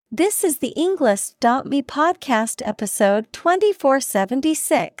This is the Englist.me podcast episode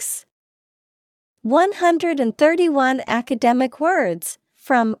 2476. 131 academic words,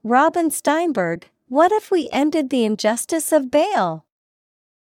 from Robin Steinberg, What If We Ended the Injustice of Bail?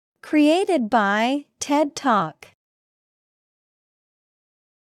 Created by TED Talk.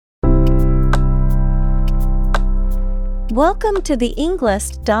 Welcome to the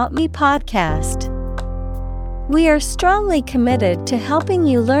Englist.me podcast. We are strongly committed to helping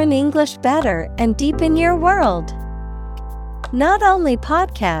you learn English better and deepen your world. Not only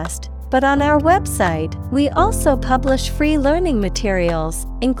podcast, but on our website, we also publish free learning materials,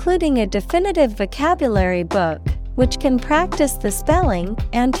 including a definitive vocabulary book, which can practice the spelling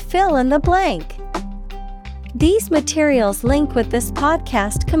and fill in the blank. These materials link with this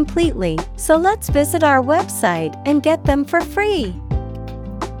podcast completely, so let's visit our website and get them for free.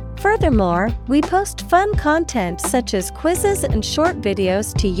 Furthermore, we post fun content such as quizzes and short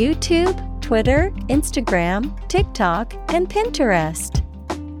videos to YouTube, Twitter, Instagram, TikTok, and Pinterest.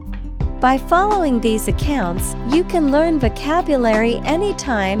 By following these accounts, you can learn vocabulary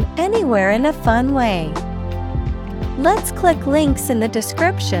anytime, anywhere in a fun way. Let's click links in the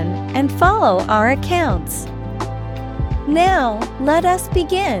description and follow our accounts. Now, let us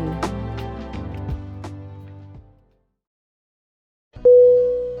begin.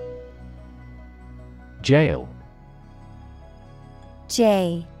 Jail.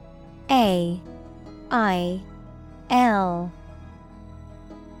 J-A-I-L.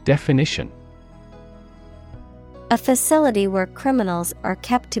 Definition: a facility where criminals are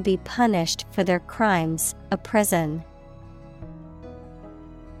kept to be punished for their crimes, a prison.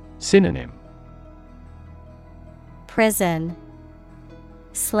 Synonym: prison,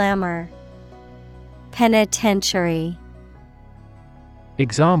 slammer, penitentiary.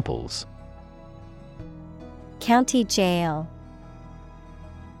 Examples: county jail,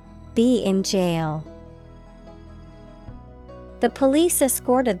 be in jail. The police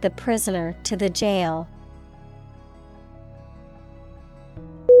escorted the prisoner to the jail.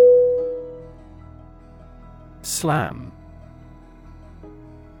 Slam.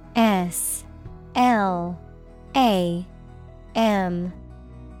 S-L-A-M.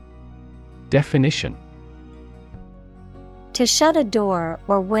 Definition: to shut a door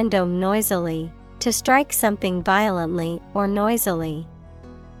or window noisily, to strike something violently or noisily.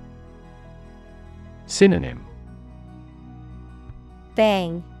 Synonym: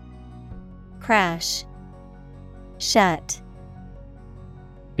 bang, crash, shut.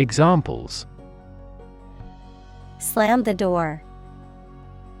 Examples: slam the door,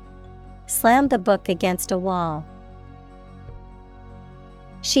 slam the book against a wall.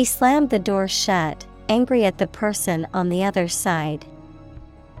 She slammed the door shut, angry at the person on the other side.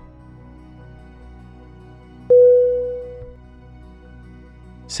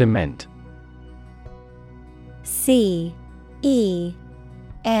 Cement. C-E-M-E-N-T.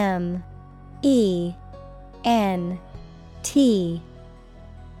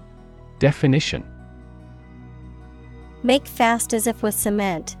 Definition: make fast as if with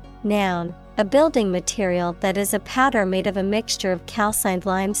cement. Noun, a building material that is a powder made of a mixture of calcined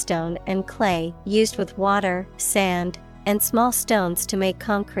limestone and clay, used with water, sand, and small stones to make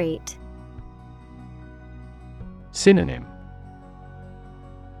concrete. Synonym: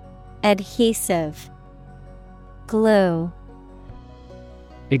 adhesive, glue.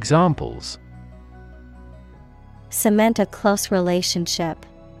 Examples: cement a close relationship,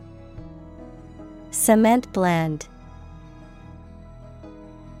 cement blend.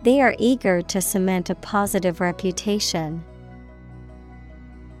 They are eager to cement a positive reputation.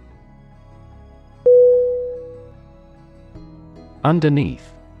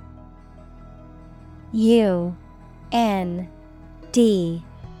 Underneath. U-N-D-E-R-N-E-A-T-H.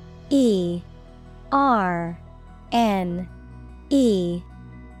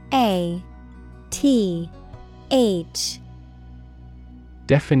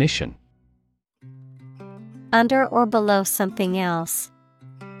 Definition: under or below something else.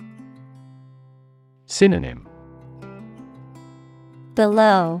 Synonym: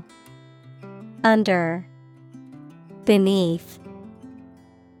 below, under, beneath.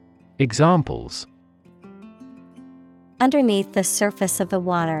 Examples: underneath the surface of the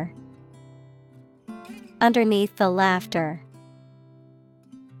water, underneath the laughter.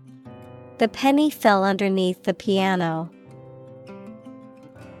 The penny fell underneath the piano.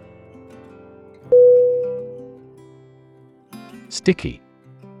 Sticky.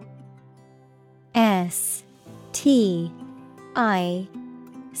 S-T-I-C-K-Y.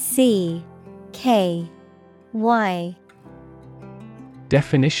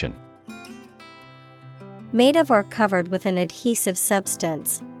 Definition: made of or covered with an adhesive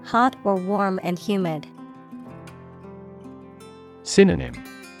substance, hot or warm and humid. Synonym: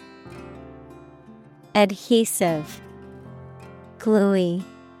 Adhesive, gluey,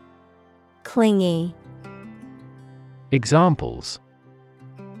 clingy. Examples: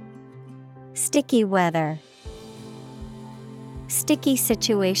 Sticky weather, sticky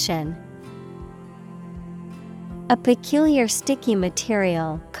situation. A peculiar sticky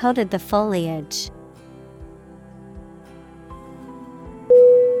material coated the foliage.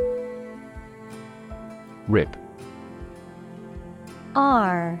 Rip.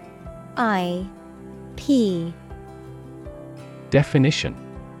 R-I-P. Definition: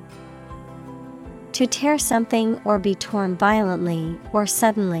 To tear something or be torn violently or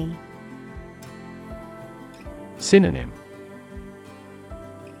suddenly. Synonym: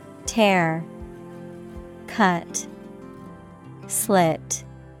 Tear, cut, slit.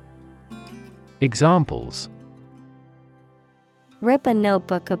 Examples: Rip a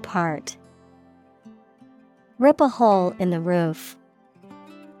notebook apart. Rip a hole in the roof.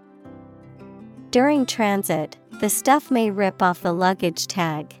 During transit, the stuff may rip off the luggage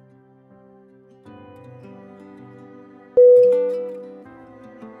tag.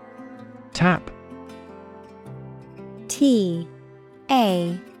 Tap. T-A-P.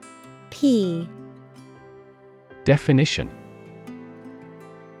 Definition: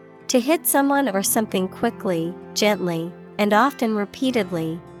 To hit someone or something quickly, gently, and often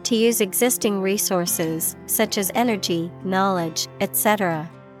repeatedly, to use existing resources, such as energy, knowledge, etc.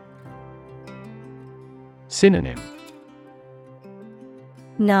 Synonym: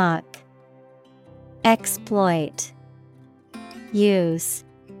 Knock, exploit, use.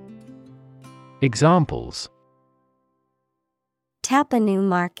 Examples: Tap a new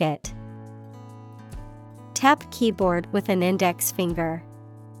market. Tap keyboard with an index finger.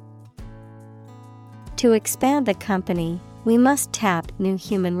 To expand a company, we must tap new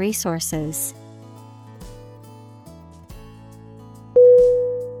human resources.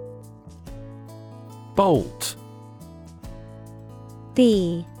 Bolt.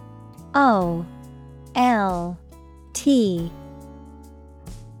 B-O-L-T.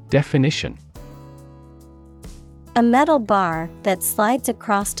 Definition: A metal bar that slides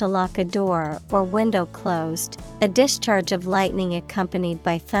across to lock a door or window closed, a discharge of lightning accompanied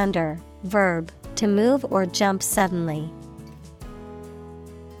by thunder. Verb, to move or jump suddenly.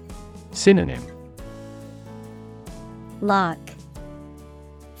 Synonym: Lock,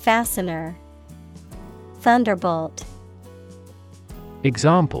 fastener, thunderbolt.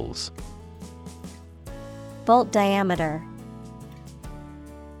 Examples: Bolt diameter.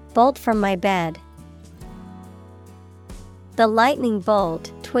 Bolt from my bed. The lightning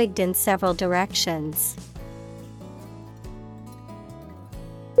bolt twigged in several directions.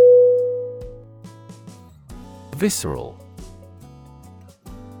 Visceral.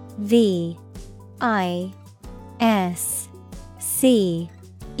 V-I-S-C-E-R-A-L.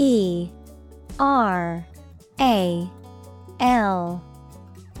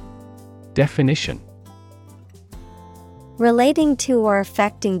 Definition: Relating to or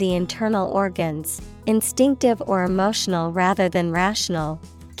affecting the internal organs, instinctive or emotional rather than rational,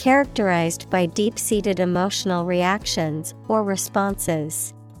 characterized by deep-seated emotional reactions or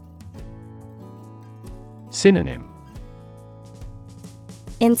responses. Synonym: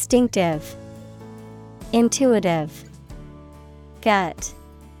 Instinctive, intuitive, gut.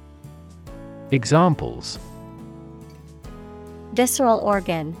 Examples: Visceral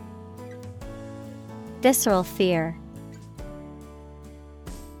organ, visceral fear.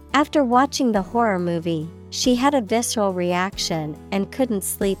 After watching the horror movie, she had a visceral reaction and couldn't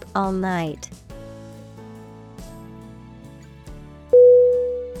sleep all night.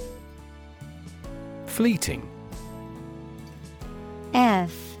 Fleeting.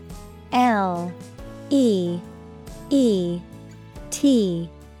 F-L-E-E-T-I-N-G.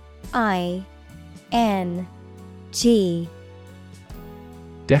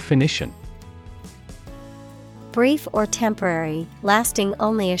 Definition: Brief or temporary, lasting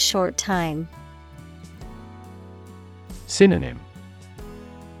only a short time. Synonym: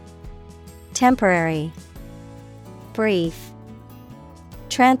 Temporary, brief,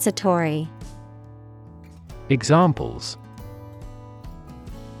 transitory. Examples: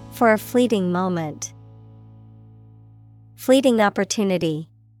 For a fleeting moment. Fleeting opportunity.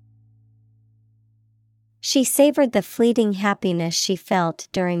 She savored the fleeting happiness she felt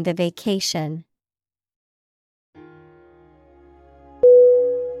during the vacation.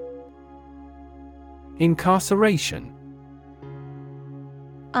 Incarceration.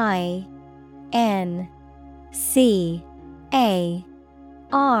 I-N-C-A-R-C-E-R-A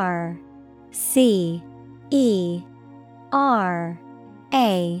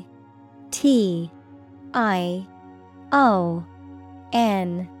A T I O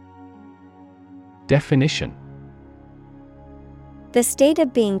N. Definition: the state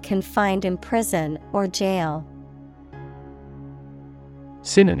of being confined in prison or jail.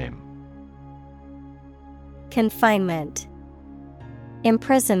 Synonym: Confinement,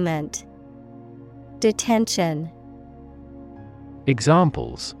 imprisonment, detention.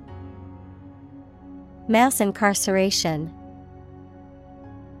 Examples: mass incarceration,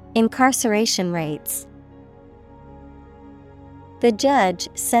 incarceration rates. The judge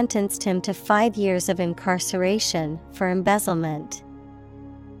sentenced him to 5 years of incarceration for embezzlement.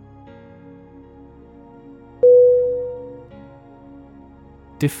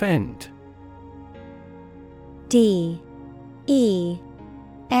 Defend. D E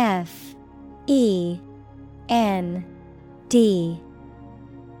F E N D.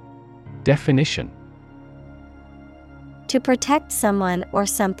 Definition: to protect someone or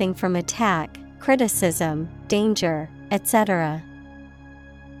something from attack, criticism, danger, etc.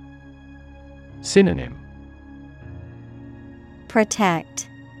 Synonym: protect,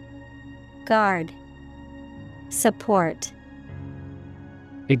 guard, support.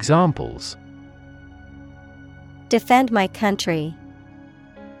 Examples: defend my country,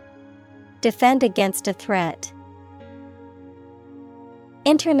 defend against a threat.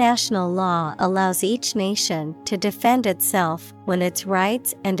 International law allows each nation to defend itself when its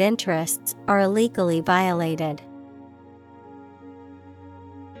rights and interests are illegally violated.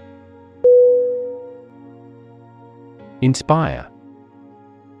 Inspire.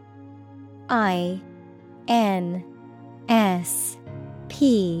 I N S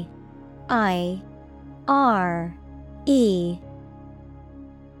P I R E.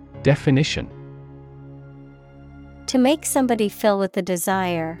 Definition: to make somebody feel with a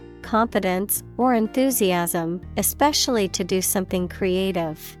desire, confidence, or enthusiasm, especially to do something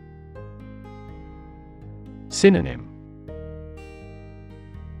creative. Synonym: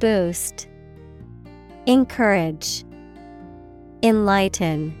 boost, encourage,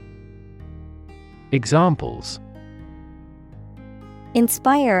 enlighten. Examples: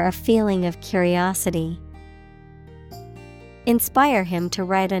 inspire a feeling of curiosity. Inspire him to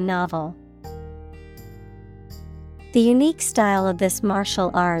write a novel. The unique style of this martial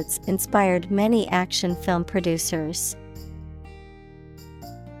arts inspired many action film producers.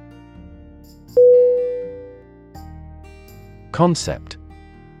 Concept.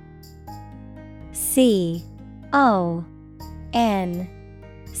 C O N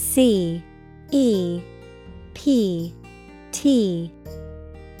C E P T.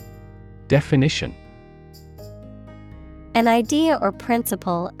 Definition: an idea or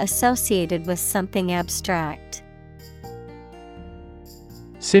principle associated with something abstract.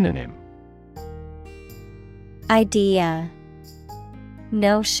 Synonym: idea,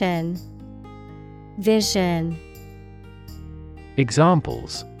 notion, vision.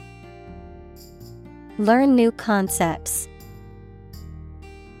 Examples: learn new concepts.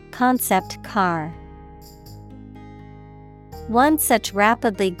 Concept car. One such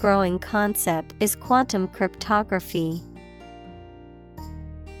rapidly growing concept is quantum cryptography.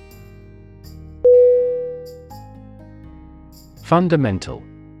 Fundamental.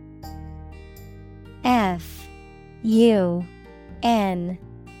 F U N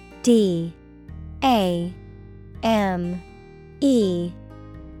D A M E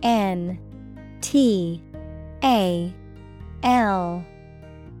N T A L.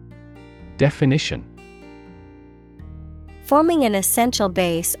 Definition: forming an essential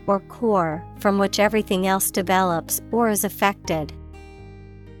base or core from which everything else develops or is affected.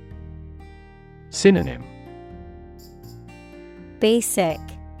 Synonym: basic,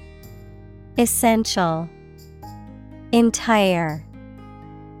 essential, entire.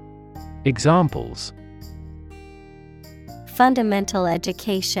 Examples: fundamental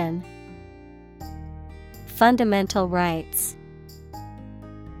education. Fundamental rights.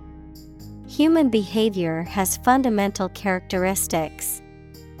 Human behavior has fundamental characteristics.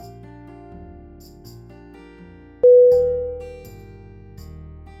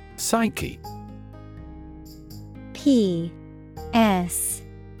 Psyche. P S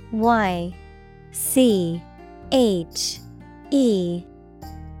Y C H E.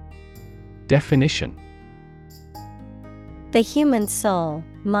 Definition: the human soul,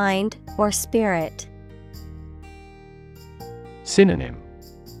 mind, or spirit. Synonym: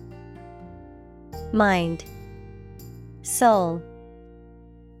 mind, soul,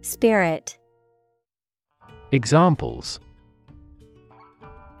 spirit. Examples: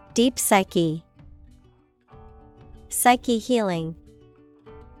 deep psyche. Psyche healing.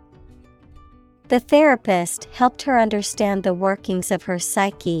 The therapist helped her understand the workings of her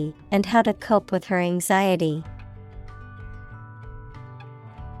psyche and how to cope with her anxiety.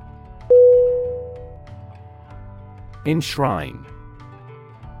 Enshrine.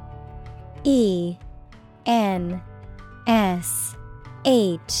 ENSHRINE.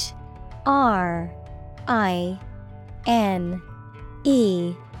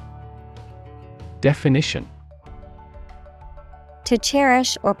 Definition: to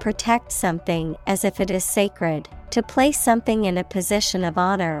cherish or protect something as if it is sacred, to place something in a position of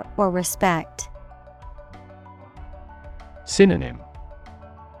honor or respect. Synonym: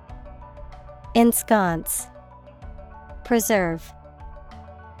 Ensconce, preserve,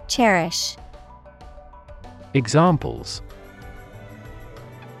 cherish. Examples: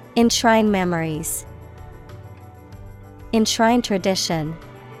 enshrine memories, enshrine tradition.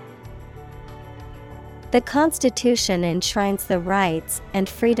 The Constitution enshrines the rights and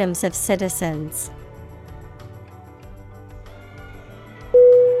freedoms of citizens.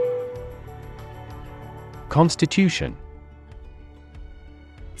 Constitution.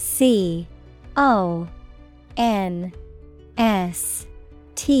 CONSTITUTION.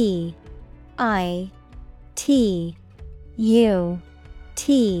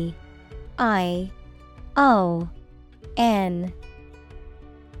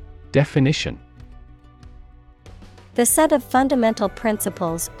 Definition: the set of fundamental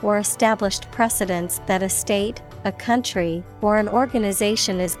principles or established precedents that a state, a country, or an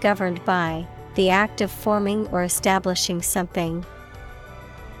organization is governed by, the act of forming or establishing something.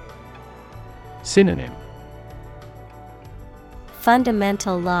 Synonym: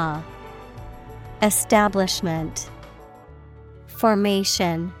 fundamental law, establishment,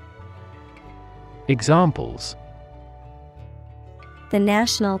 formation. Examples: the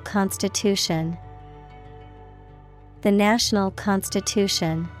national constitution, the national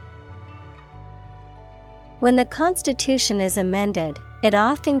constitution. When the Constitution is amended, it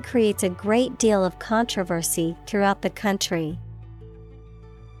often creates a great deal of controversy throughout the country.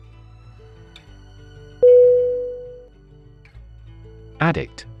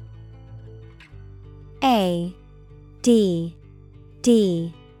 Addict. ADDICT.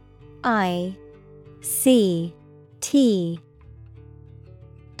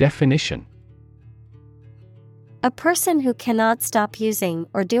 Definition: a person who cannot stop using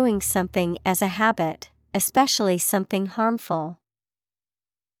or doing something as a habit, especially something harmful.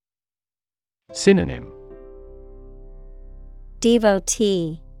 Synonym: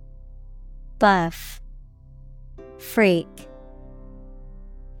 devotee, buff, freak.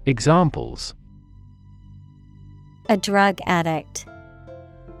 Examples: a drug addict,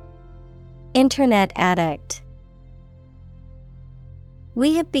 internet addict.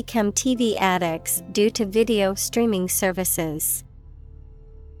 We have become TV addicts due to video streaming services.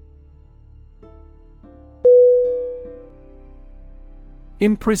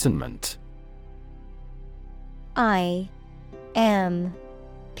 Imprisonment. IMPRISONMENT.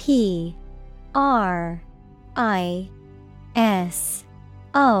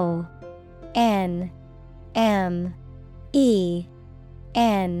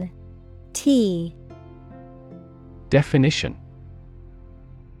 Definition: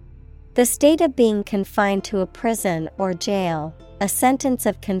 the state of being confined to a prison or jail, a sentence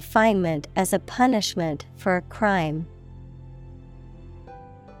of confinement as a punishment for a crime.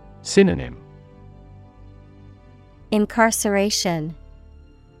 Synonym: incarceration,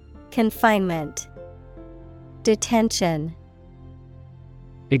 confinement, detention.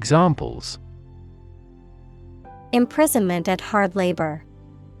 Examples: imprisonment at hard labor,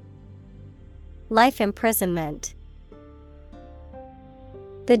 life imprisonment.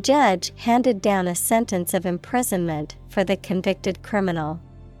 The judge handed down a sentence of imprisonment for the convicted criminal.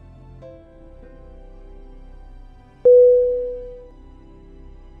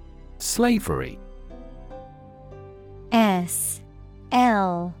 Slavery.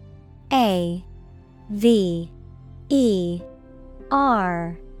 SLAVERY.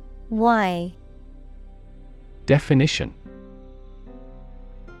 Definition: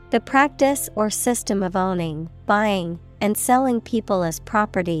 the practice or system of owning, buying, and selling people as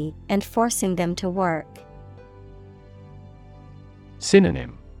property and forcing them to work.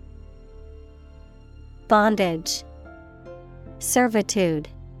 Synonym: bondage, servitude,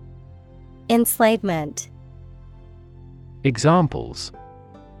 enslavement. Examples: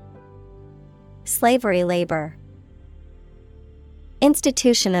 slavery labor,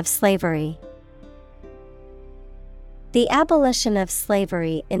 institution of slavery. The abolition of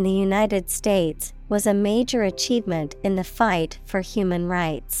slavery in the United States was a major achievement in the fight for human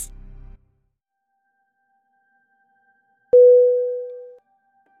rights.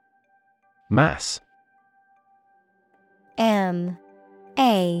 Mass. M-A-S-S.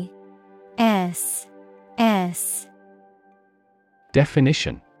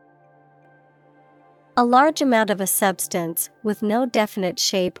 Definition. A large amount of a substance with no definite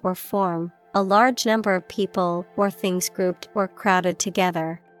shape or form, a large number of people or things grouped or crowded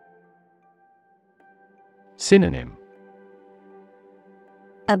together. Synonym.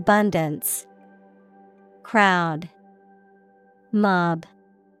 Abundance, crowd, mob.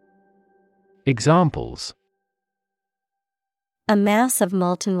 Examples. A mass of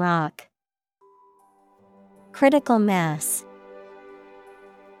molten rock. Critical mass.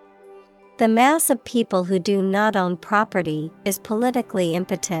 The mass of people who do not own property is politically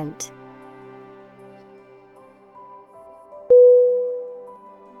impotent.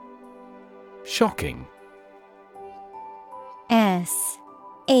 Shocking.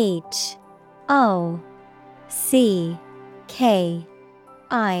 S-H-O-C-K-I-N-G.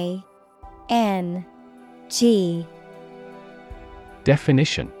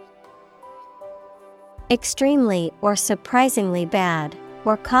 Definition. Extremely or surprisingly bad,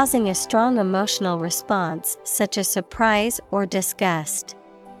 or causing a strong emotional response such as surprise or disgust.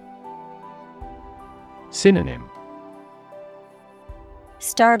 Synonym.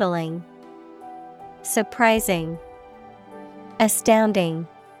 Startling, surprising, astounding.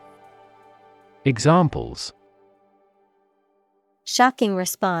 Examples. Shocking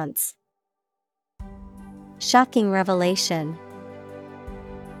response. Shocking revelation.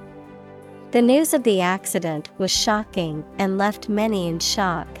 The news of the accident was shocking and left many in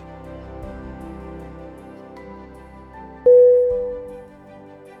shock.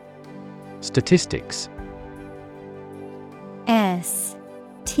 Statistics.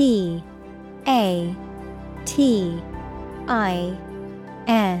 S-T-A-T-I-S-T-I-C-S.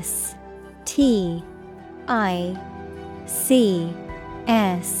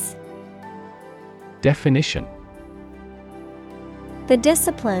 Definition. The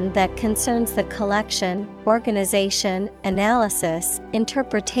discipline that concerns the collection, organization, analysis,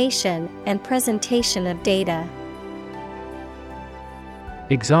 interpretation, and presentation of data.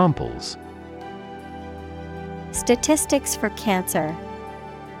 Examples. Statistics for cancer.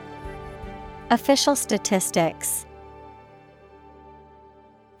 Official statistics.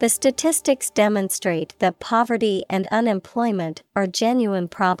 The statistics demonstrate that poverty and unemployment are genuine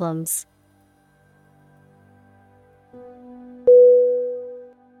problems.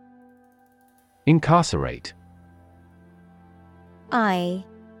 Incarcerate.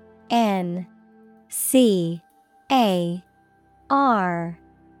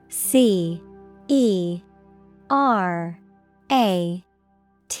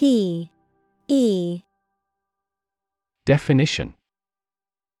 Definition.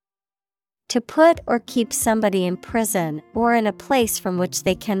 To put or keep somebody in prison or in a place from which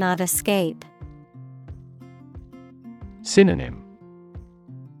they cannot escape. Synonym.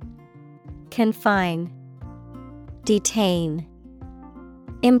 Confine, detain,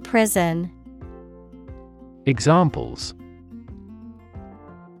 imprison. Examples.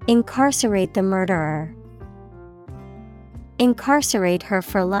 Incarcerate the murderer. Incarcerate her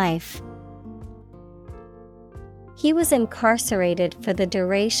for life. He was incarcerated for the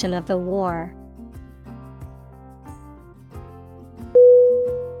duration of the war.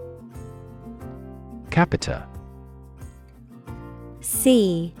 Capita.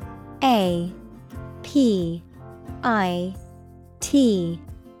 C-A-P-I-T-A.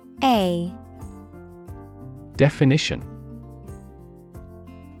 Definition.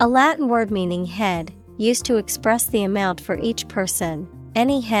 A Latin word meaning head, used to express the amount for each person,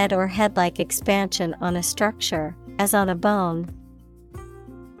 any head or head-like expansion on a structure, as on a bone.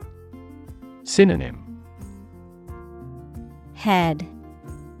 Synonym. Head,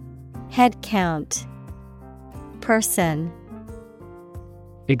 head count, person.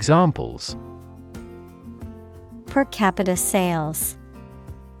 Examples. Per capita sales.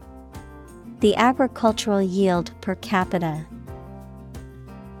 The agricultural yield per capita.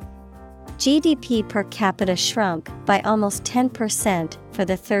 GDP per capita shrunk by almost 10% for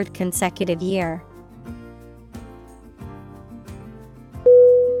the third consecutive year.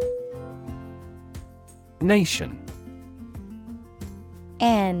 Nation.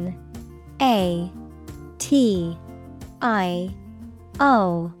 N-A-T-I-O-N.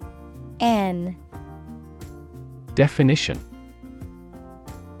 Definition.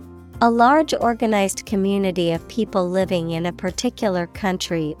 A large organized community of people living in a particular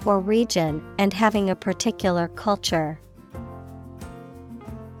country or region and having a particular culture.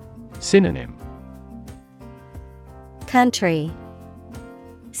 Synonym. Country,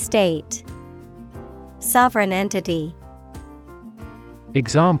 state, sovereign entity.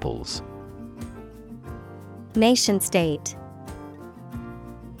 Examples. Nation state.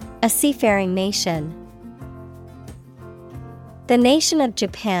 A seafaring nation. The nation of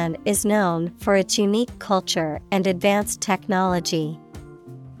Japan is known for its unique culture and advanced technology.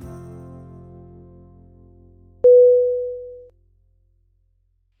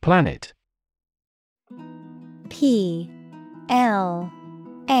 Planet. P-L-A-N-E-T.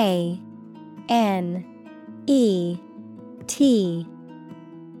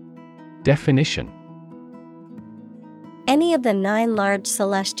 Definition. Any of the 9 large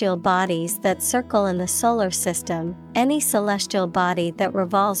celestial bodies that circle in the solar system, any celestial body that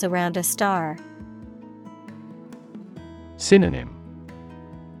revolves around a star. Synonym.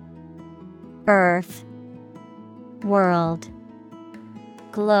 Earth, world,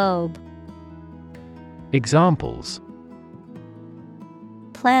 globe. Examples.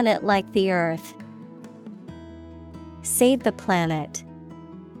 Planet like the Earth. Save the planet.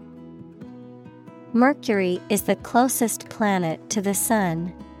 Mercury is the closest planet to the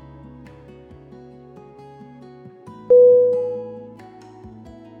Sun.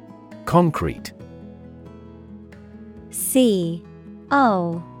 Concrete.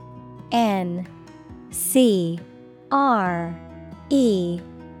 C-O-N-C-R-E-T-E.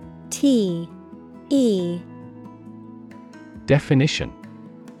 Definition.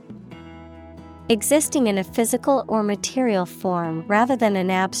 Existing in a physical or material form rather than an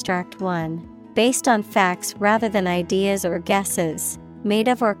abstract one, based on facts rather than ideas or guesses, made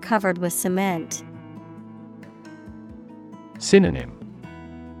of or covered with cement. Synonym.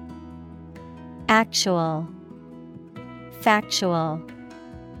 Actual, factual,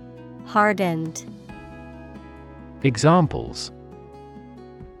 hardened. Examples.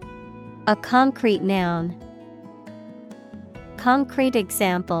 A concrete noun. Concrete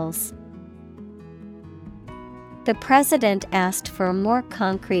examples. The president asked for a more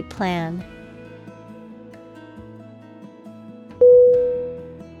concrete plan.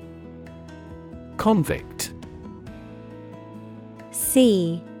 Convict.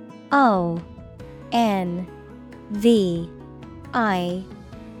 C-O-N-V-I-C-T.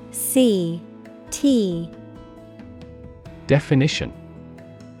 Definition.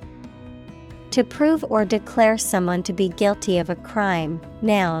 To prove or declare someone to be guilty of a crime.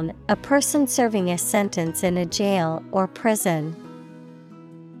 Noun, a person serving a sentence in a jail or prison.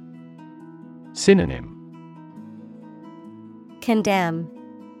 Synonym. Condemn,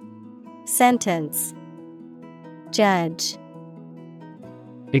 sentence, judge.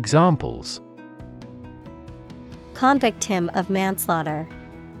 Examples. Convict him of manslaughter.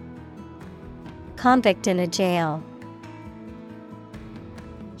 Convict in a jail.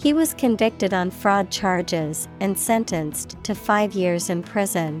 He was convicted on fraud charges and sentenced to 5 years in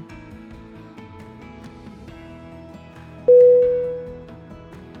prison.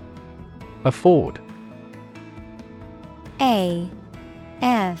 Afford. A-F-F-O-R-D.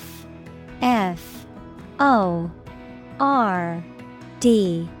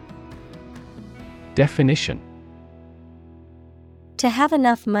 Definition. To have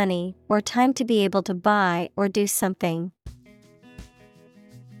enough money or time to be able to buy or do something.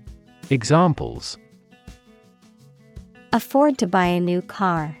 Examples. Afford to buy a new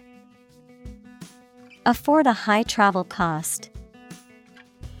car. Afford a high travel cost.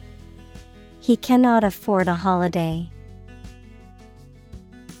 He cannot afford a holiday.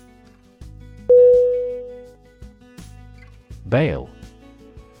 Bail.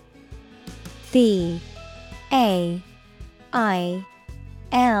 B-A-I-L.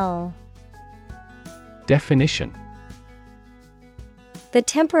 Definition. The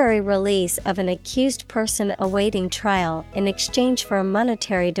temporary release of an accused person awaiting trial in exchange for a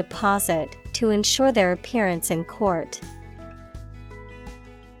monetary deposit to ensure their appearance in court.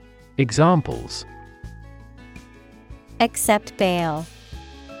 Examples. Accept bail.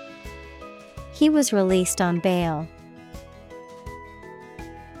 He was released on bail.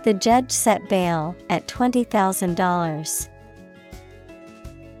 The judge set bail at $20,000.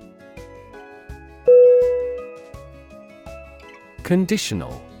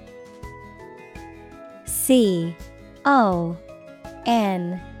 Conditional.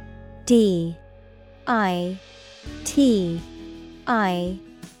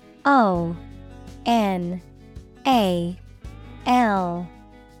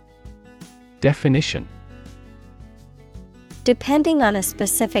 Definition. Depending on a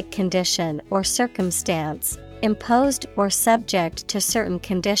specific condition or circumstance, imposed or subject to certain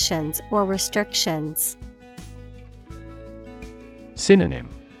conditions or restrictions. Synonym.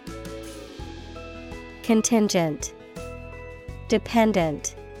 Contingent,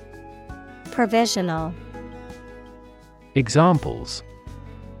 dependent, provisional. Examples.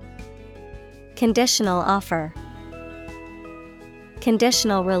 Conditional offer.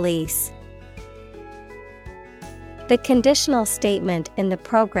 Conditional release. The conditional statement in the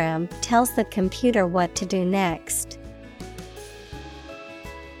program tells the computer what to do next.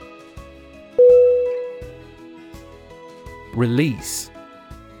 Release.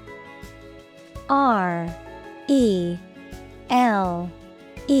 R-E-L-E-A-S-E.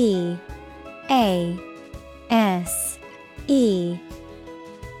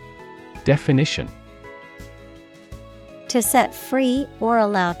 Definition. To set free or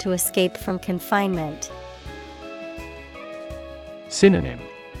allow to escape from confinement. Synonym.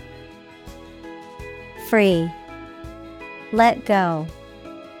 Free. Let go.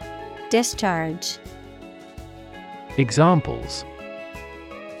 Discharge. Examples.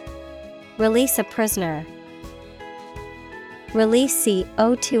 Release a prisoner. Release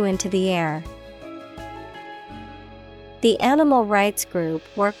CO2 into the air. The animal rights group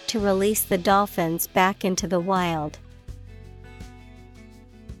worked to release the dolphins back into the wild.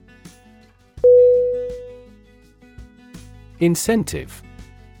 Incentive.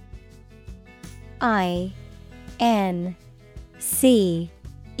 I-N-C-E-N-T-I-V-E.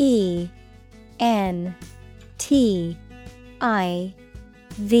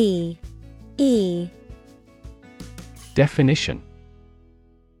 Definition.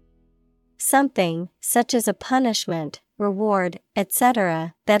 Something, such as a punishment, reward,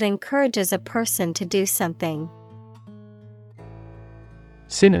 etc., that encourages a person to do something.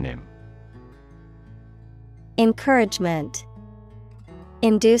 Synonym. Encouragement,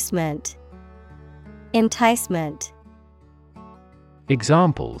 inducement, enticement.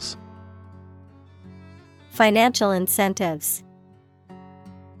 Examples. Financial incentives.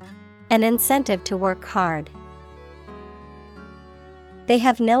 An incentive to work hard. They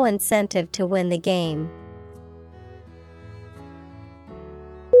have no incentive to win the game.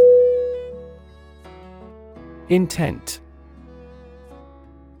 Intent.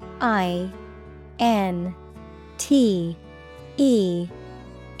 I-N-T-E-N-T.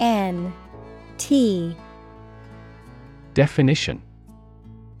 Definition.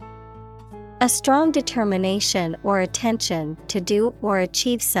 A strong determination or attention to do or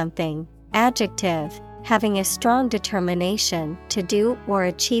achieve something. Adjective, having a strong determination to do or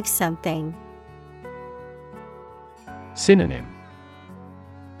achieve something. Synonym.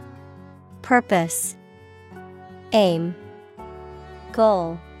 Purpose, aim,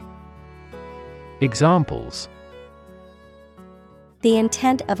 goal. Examples. The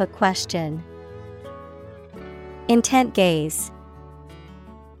intent of a question. Intent gaze.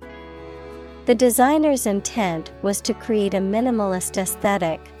 The designer's intent was to create a minimalist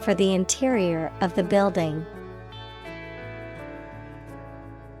aesthetic for the interior of the building.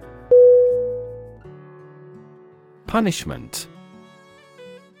 Punishment.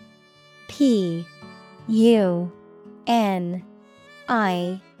 P-U-N-I-S-H-M-E-N-T.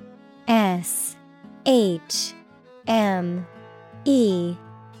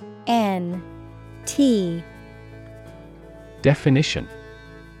 Definition.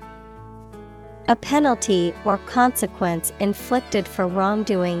 A penalty or consequence inflicted for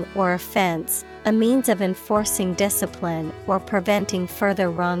wrongdoing or offense, a means of enforcing discipline or preventing further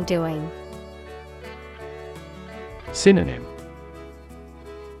wrongdoing. Synonym.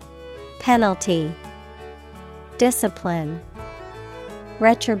 Penalty, discipline,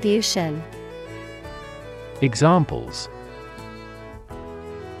 retribution. Examples.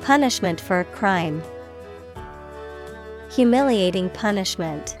 Punishment for a crime. Humiliating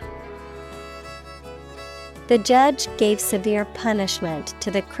punishment. The judge gave severe punishment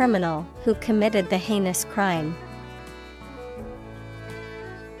to the criminal who committed the heinous crime.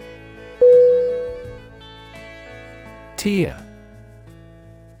 Tier.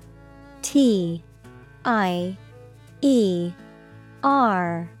 T-I-E-R.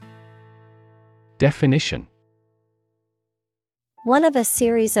 Definition. One of a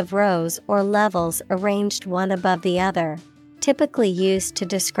series of rows or levels arranged one above the other, typically used to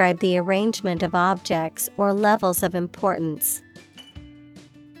describe the arrangement of objects or levels of importance.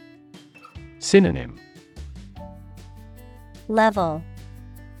 Synonym. Level,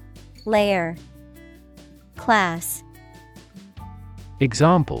 layer, class.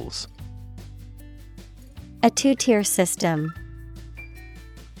 Examples. A two-tier system.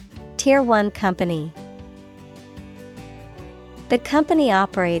 Tier 1 company. The company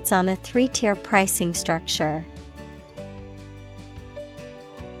operates on a 3-tier pricing structure.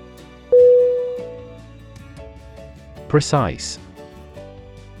 Precise.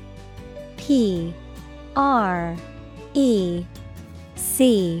 P-R-E-C-I-S-E.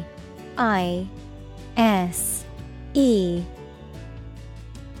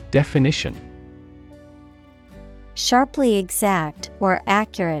 Definition. sharply exact or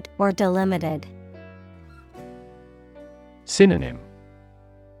accurate or delimited. Synonym: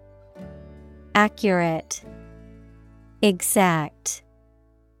 Accurate, exact,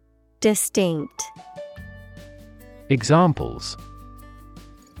 distinct. Examples: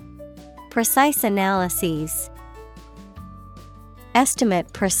 Precise analyses.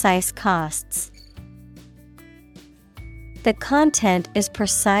 Estimate precise costs. The content is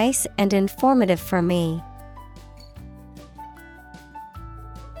precise and informative for me.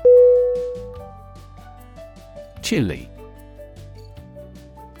 Chilly.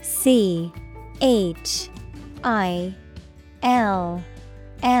 Chilly.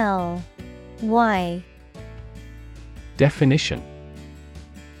 Definition: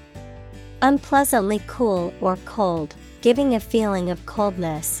 Unpleasantly cool or cold, giving a feeling of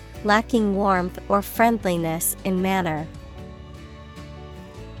coldness, lacking warmth or friendliness in manner.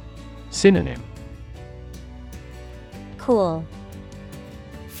 Synonym: Cool,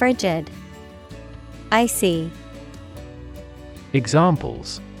 frigid, icy.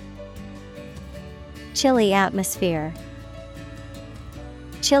 Examples: Chilly atmosphere.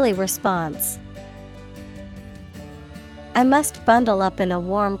 Chilly response. I must bundle up in a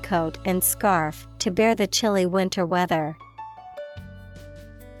warm coat and scarf to bear the chilly winter weather.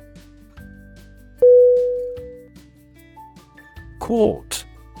 Quart.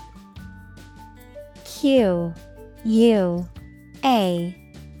 Quart.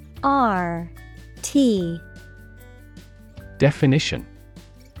 Definition: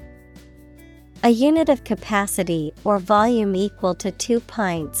 A unit of capacity or volume equal to 2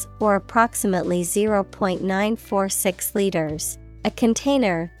 pints or approximately 0.946 liters, a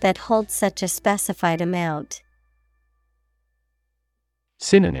container that holds such a specified amount.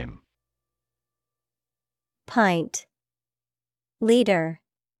 Synonym: Pint, liter,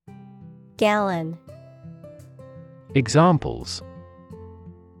 gallon. Examples: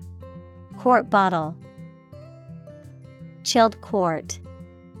 Quart bottle. Chilled quart.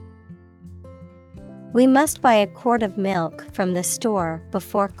 We must buy a quart of milk from the store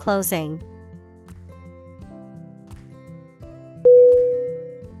before closing.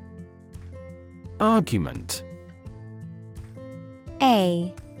 Argument.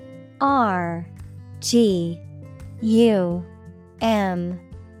 A-R-G-U-M-E-N-T.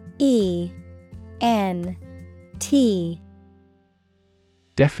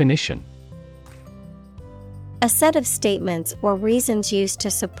 Definition: A set of statements or reasons used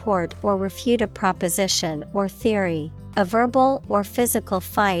to support or refute a proposition or theory, a verbal or physical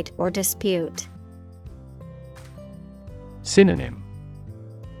fight or dispute. Synonym: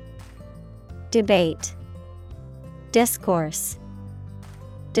 Debate, discourse,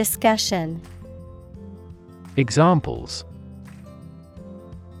 discussion. Examples: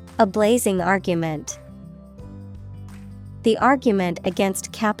 A blazing argument. The argument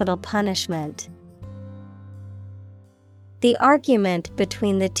against capital punishment. The argument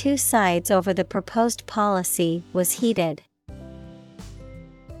between the two sides over the proposed policy was heated.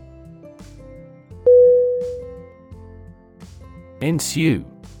 Ensue.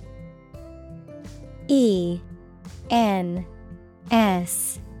 E-N-S-U-E.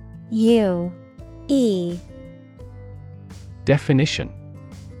 Definition: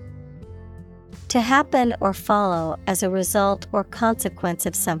 To happen or follow as a result or consequence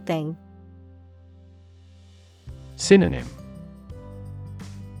of something. Synonym: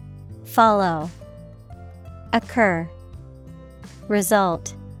 Follow, occur,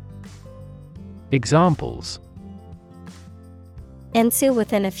 result. Examples: Ensue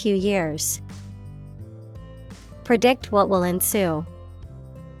within a few years. Predict what will ensue.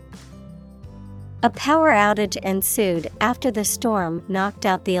 A power outage ensued after the storm knocked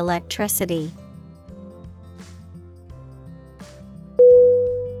out the electricity.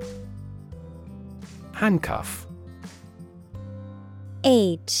 Handcuff.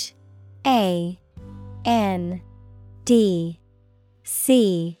 H-A-N-D-C-U-F-F.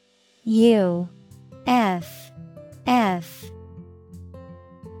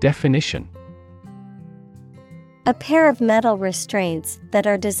 Definition: A pair of metal restraints that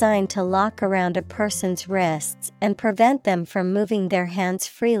are designed to lock around a person's wrists and prevent them from moving their hands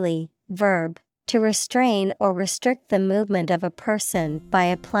freely. Verb, to restrain or restrict the movement of a person by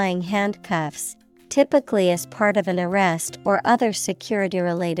applying handcuffs, typically as part of an arrest or other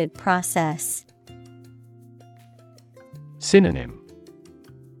security-related process. Synonym: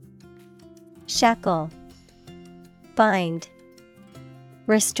 Shackle, bind,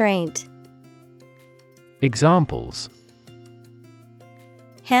 restraint. Examples: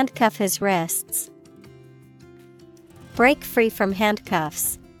 Handcuff his wrists. Break free from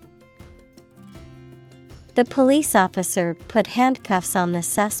handcuffs. The police officer put handcuffs on the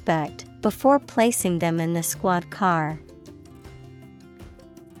suspect before placing them in the squad car.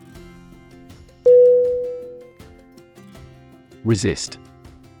 Resist.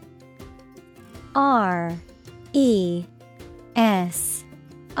 R-E-S-I-S-T.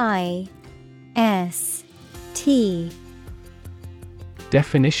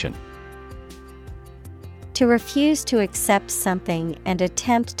 Definition: To refuse to accept something and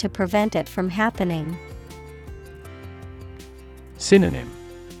attempt to prevent it from happening. Synonym: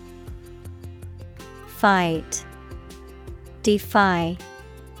 Fight, defy,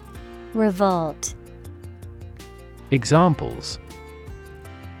 revolt. Examples: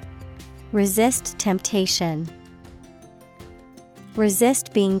 Resist temptation.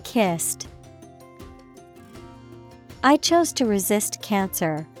 Resist being kissed. I chose to resist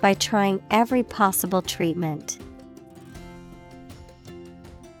cancer by trying every possible treatment.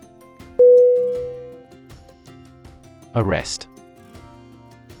 Arrest.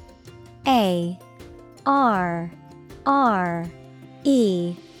 A-R-R-E-S-T.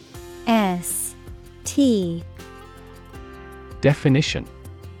 Definition: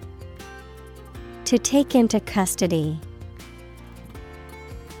 To take into custody.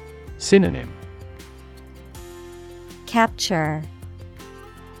 Synonym: Capture,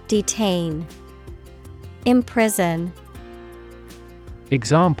 detain, imprison.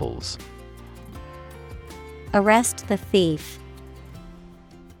 Examples: Arrest the thief.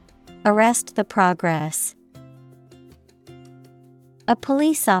 Arrest the progress. A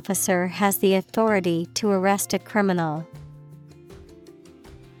police officer has the authority to arrest a criminal.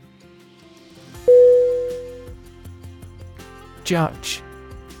 Judge.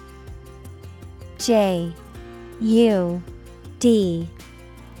 J-U-D-G-E.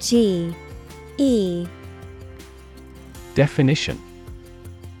 Definition: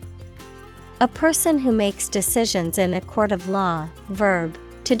 A person who makes decisions in a court of law. Verb,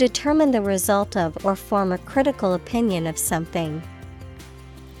 to determine the result of or form a critical opinion of something.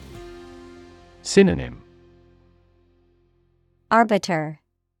 Synonym: Arbiter,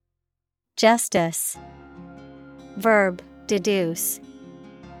 justice. Verb, deduce.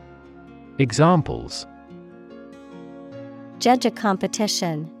 Examples: Judge a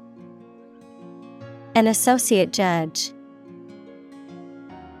competition. An associate judge.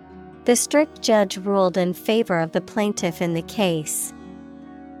 The strict judge ruled in favor of the plaintiff in the case.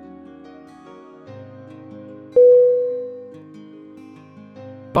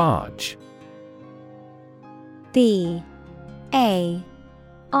 Barge. B-A-R-G-E.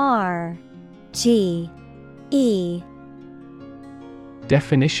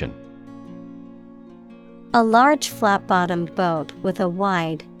 Definition: A large flat-bottomed boat with a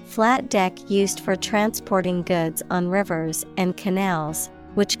wide, flat deck used for transporting goods on rivers and canals,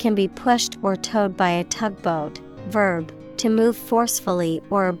 which can be pushed or towed by a tugboat. Verb, to move forcefully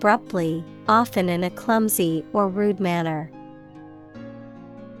or abruptly, often in a clumsy or rude manner.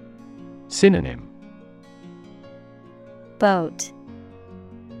 Synonym: Boat,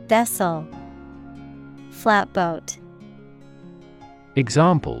 vessel, flatboat.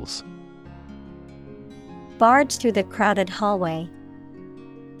 Examples: Barge through the crowded hallway.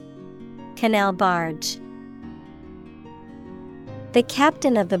 Canal barge. The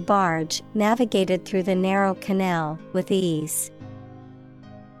captain of the barge navigated through the narrow canal with ease.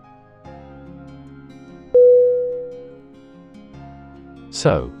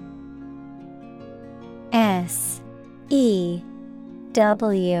 Sew. S-E-W.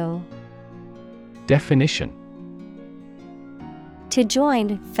 Definition: to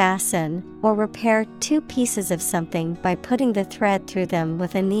join, fasten, or repair two pieces of something by putting the thread through them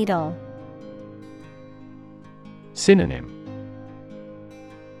with a needle. Synonym: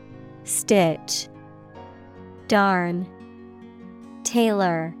 Stitch, darn,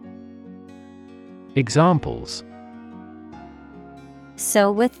 tailor. Examples: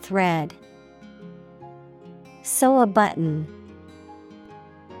 Sew with thread. Sew a button.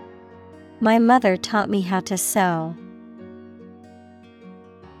 My mother taught me how to sew.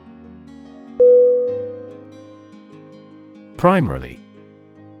 Primarily.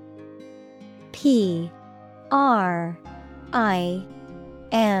 P-R-I-M-A-R-I-L-Y.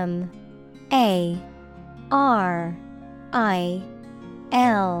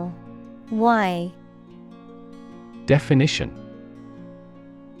 Definition: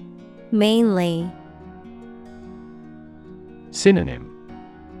 mainly. Synonym: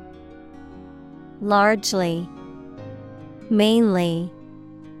 Largely, mainly,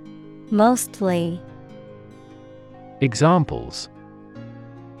 mostly. Examples: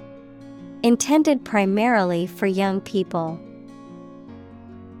 intended primarily for young people.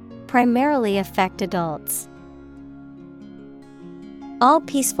 Primarily affect adults. All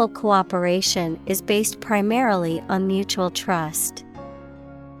peaceful cooperation is based primarily on mutual trust.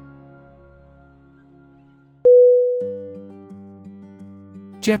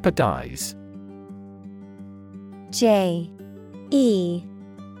 Jeopardize. Jeopardize.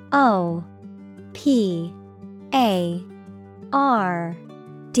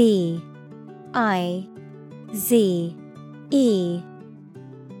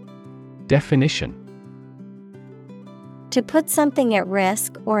 Definition. To put something at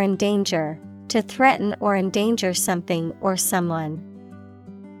risk or in danger, to threaten or endanger something or someone.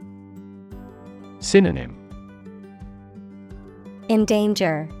 Synonym.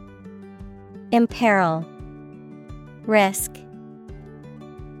 Endanger, imperil, risk.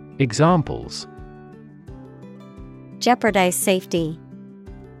 Examples. Jeopardize safety.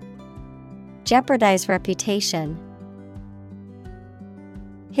 Jeopardize reputation.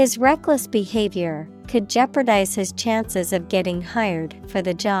 His reckless behavior could jeopardize his chances of getting hired for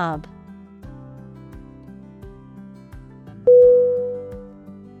the job.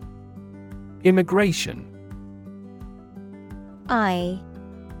 Immigration. Immigration.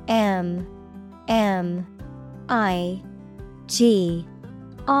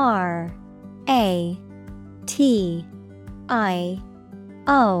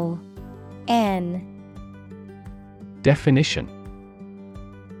 Definition.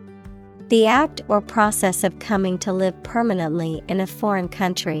 The act or process of coming to live permanently in a foreign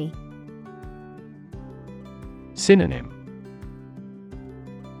country. Synonym.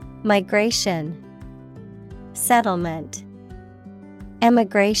 Migration, settlement,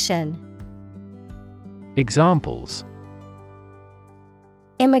 emigration. Examples.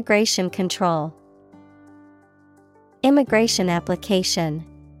 Immigration control. Immigration application.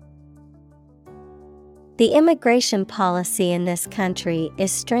 The immigration policy in this country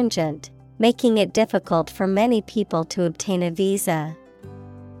is stringent, making it difficult for many people to obtain a visa.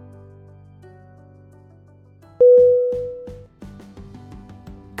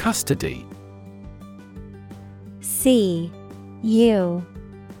 Custody. Custody.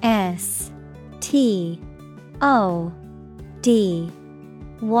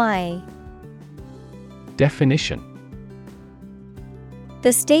 Definition.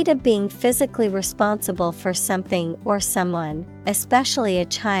 The state of being physically responsible for something or someone, especially a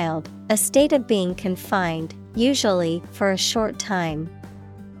child, a state of being confined, usually for a short time.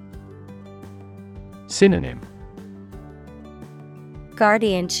 Synonym.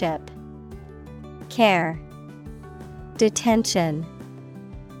 Guardianship, care, detention.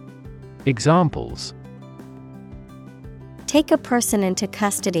 Examples. Take a person into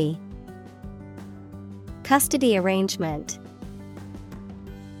custody. Custody arrangement.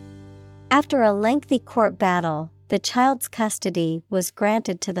 After a lengthy court battle, the child's custody was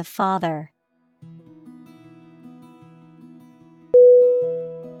granted to the father.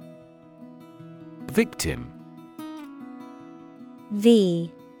 Victim. Victim.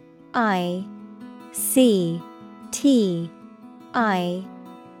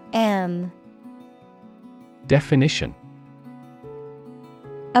 Definition.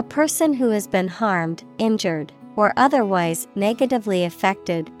 A person who has been harmed, injured, or otherwise negatively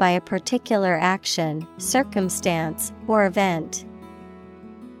affected by a particular action, circumstance, or event.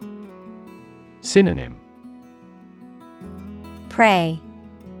 Synonym. Prey,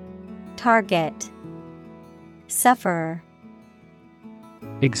 target, sufferer.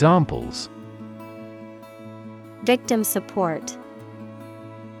 Examples. Victim support,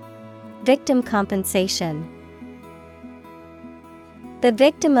 victim compensation. The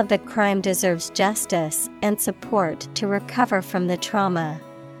victim of the crime deserves justice and support to recover from the trauma.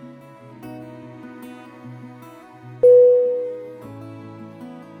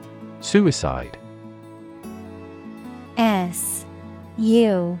 Suicide. S-U-I-C-I-D-E.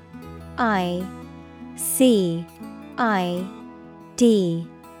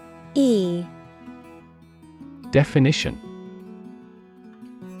 Definition.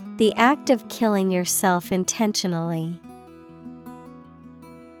 The act of killing yourself intentionally.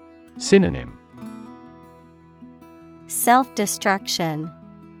 Synonym. Self-destruction,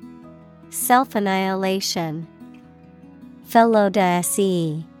 self-annihilation,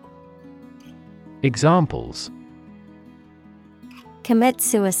 felo-de-se. Examples. Commit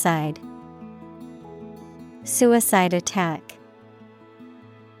suicide, suicide attack.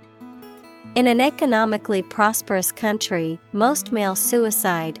 In an economically prosperous country, most male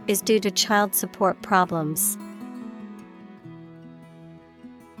suicide is due to child support problems.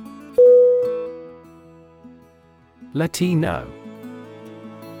 Latino.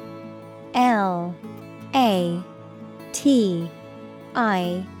 L-A-T-I-N-O.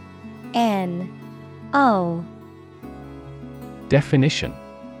 Definition: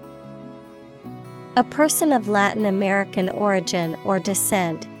 a person of Latin American origin or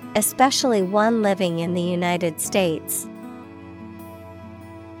descent, especially one living in the United States.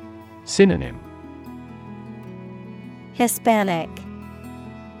 Synonym: Hispanic,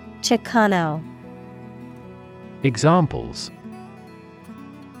 Chicano. Examples: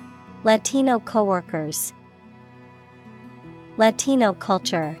 Latino coworkers, Latino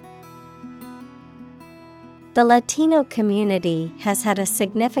culture. The Latino community has had a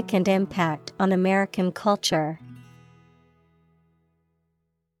significant impact on American culture.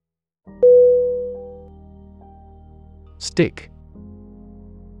 Stick.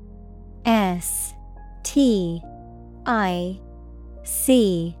 S-T-I-C-K.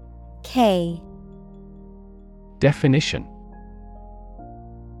 Definition: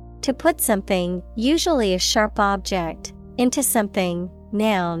 to put something, usually a sharp object, into something,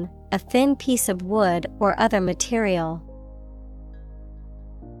 noun, a thin piece of wood or other material.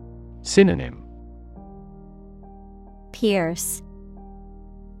 Synonym: Pierce,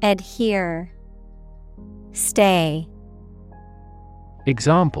 adhere, stay.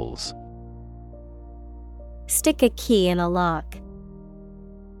 Examples: stick a key in a lock,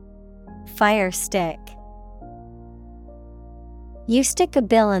 fire stick. You stick a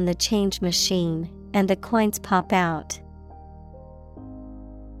bill in the change machine, and the coins pop out.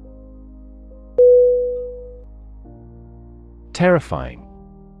 Terrifying.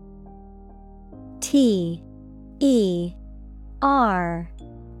 T-E-R-R-I-F-Y-I-N-G.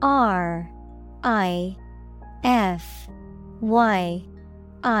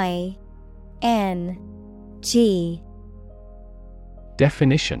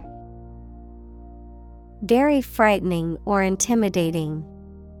 Definition: very frightening or intimidating.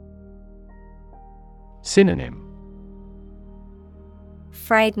 Synonym: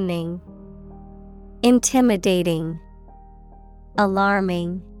 frightening, intimidating,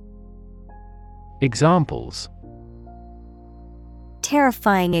 alarming. Examples: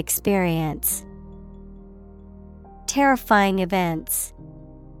 terrifying experience, terrifying events.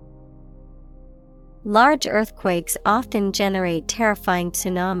 Large earthquakes often generate terrifying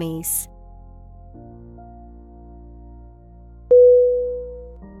tsunamis.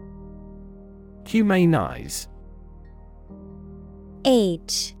 Humanize.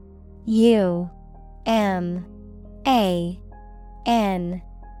 H-U-M-A-N-I-Z-E.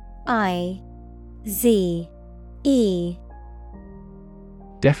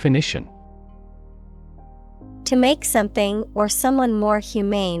 Definition: to make something or someone more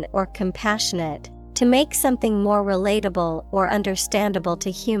humane or compassionate, to make something more relatable or understandable to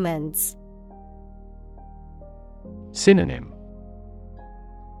humans. Synonym: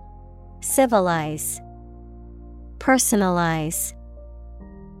 civilize, personalize.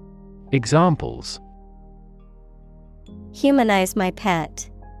 Examples: humanize my pet,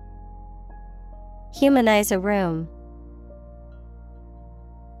 humanize a room.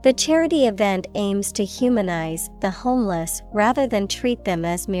 The charity event aims to humanize the homeless rather than treat them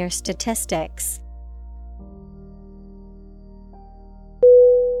as mere statistics.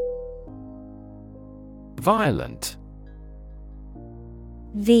 Violent.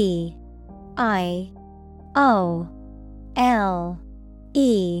 V-I-O-L-E-N-T.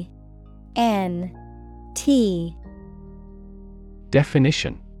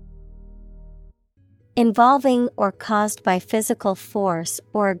 Definition: involving or caused by physical force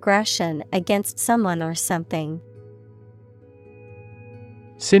or aggression against someone or something.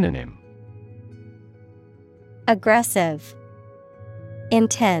 Synonym: aggressive,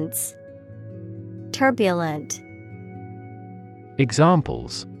 intense, turbulent.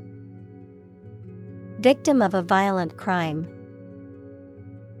 Examples: victim of a violent crime,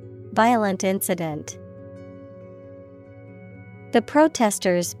 violent incident. The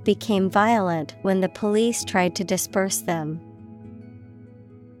protesters became violent when the police tried to disperse them.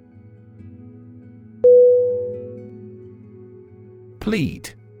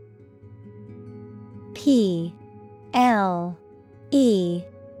 Plead. P-L-E-A-D.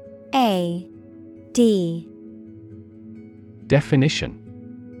 Definition: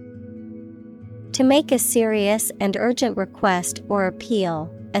 to make a serious and urgent request or appeal,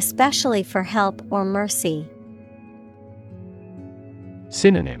 especially for help or mercy.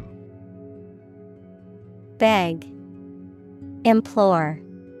 Synonym: beg, implore,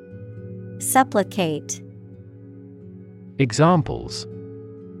 supplicate. Examples: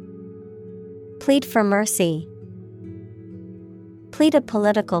 plead for mercy, plead a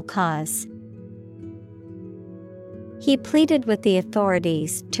political cause. He pleaded with the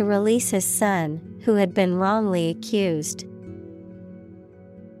authorities to release his son, who had been wrongly accused.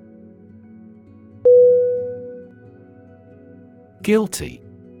 Guilty.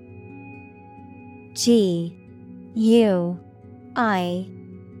 Guilty.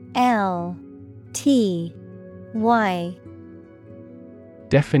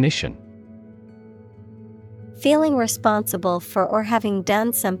 Definition. Feeling responsible for or having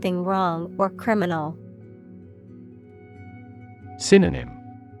done something wrong or criminal. Synonym.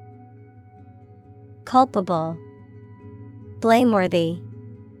 Culpable, blameworthy,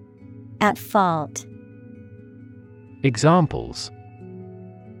 at fault. Examples.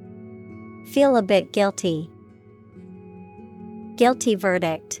 Feel a bit guilty. Guilty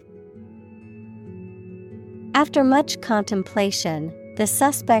verdict. After much contemplation, the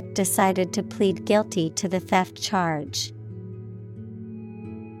suspect decided to plead guilty to the theft charge.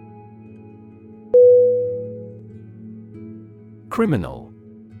 Criminal.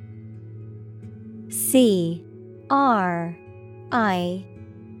 CRIMINAL.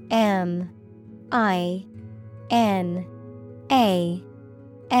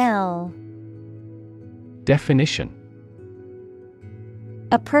 Definition.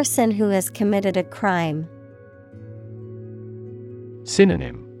 A person who has committed a crime.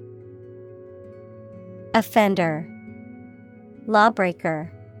 Synonym. Offender,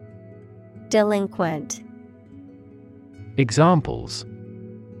 lawbreaker, delinquent. Examples.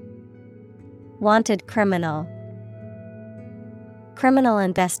 Wanted criminal. Criminal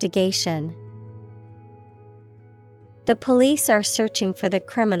investigation. The police are searching for the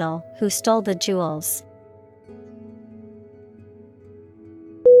criminal who stole the jewels.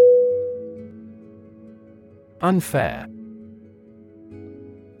 Unfair.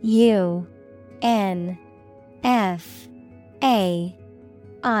 UNFAIR.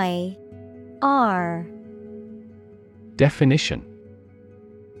 Definition.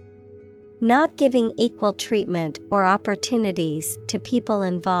 Not giving equal treatment or opportunities to people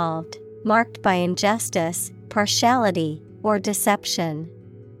involved, marked by injustice, partiality, or deception.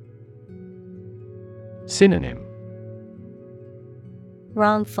 Synonym.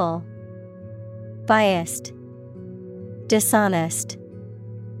 Wrongful, biased, dishonest.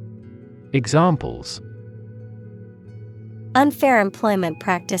 Examples. Unfair employment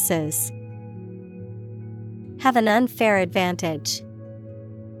practices. Have an unfair advantage.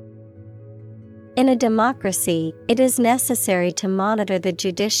 In a democracy, it is necessary to monitor the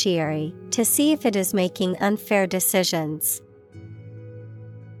judiciary to see if it is making unfair decisions.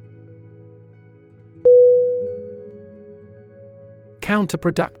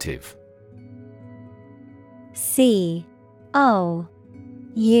 Counterproductive.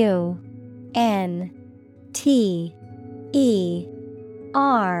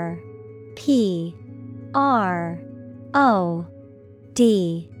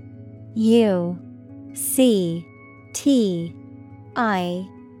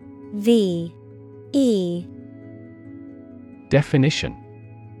 Definition.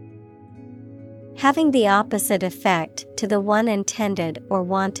 Having the opposite effect to the one intended or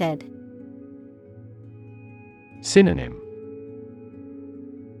wanted. Synonym.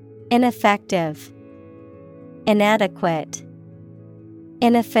 Ineffective, inadequate,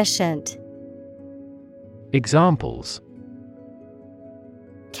 inefficient. Examples.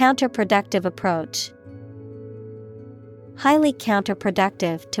 Counterproductive approach. Highly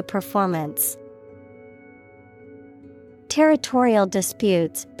counterproductive to performance. Territorial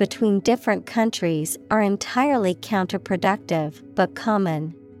disputes between different countries are entirely counterproductive but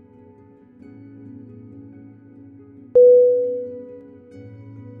common.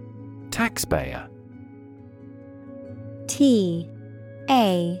 Taxpayer.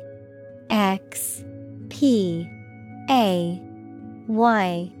 TAXPAYER.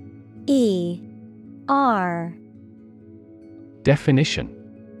 Definition.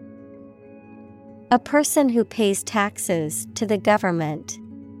 A person who pays taxes to the government.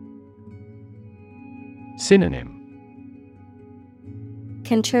 Synonym.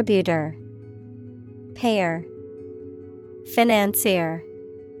 Contributor, payer, financier.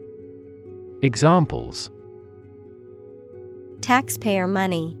 Examples. Taxpayer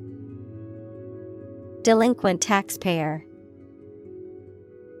money. Delinquent taxpayer.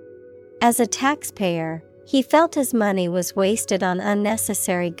 As a taxpayer, he felt his money was wasted on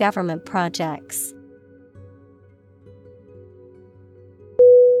unnecessary government projects.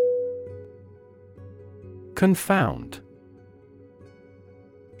 Confound.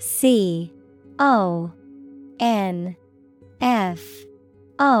 CONFOUND.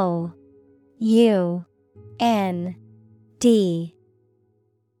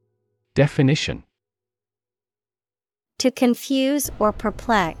 Definition. To confuse or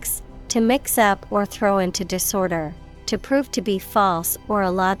perplex, to mix up or throw into disorder, to prove to be false or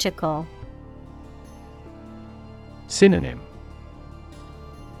illogical. Synonym.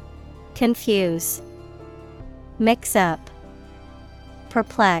 Confuse, mix up,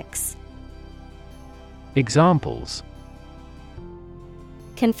 perplex. Examples: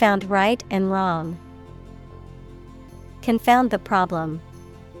 Confound right and wrong. Confound the problem.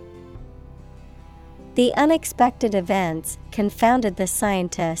 The unexpected events confounded the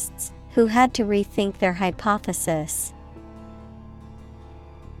scientists, who had to rethink their hypothesis.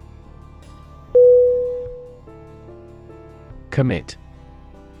 Commit.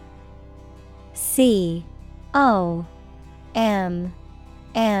 C-O-M-M-I-T.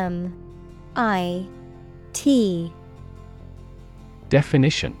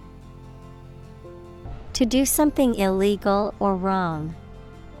 Definition: To do something illegal or wrong.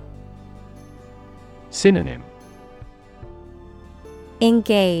 Synonym: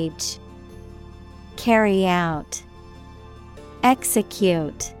 Engage, carry out,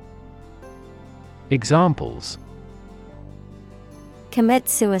 execute. Examples: Commit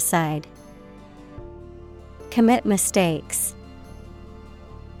suicide. Commit mistakes.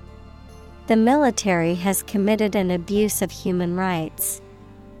 The military has committed an abuse of human rights.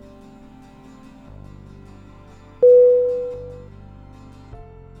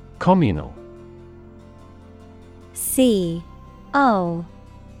 Communal. C-O-M-M-U-N-A-L.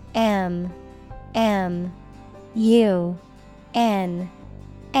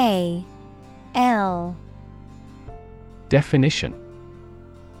 Definition: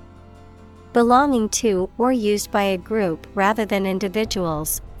 Belonging to or used by a group rather than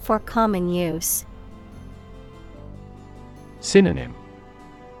individuals, for common use. Synonym: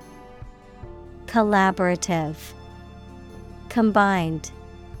 Collaborative, combined,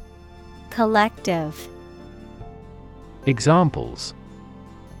 collective. Examples: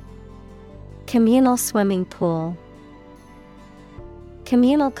 Communal swimming pool.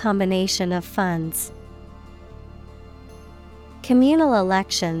 Communal combination of funds. Communal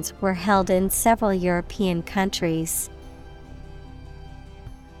elections were held in several European countries.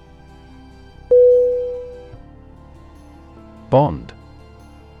 Bond.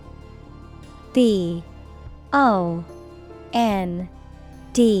 B-O-N-D.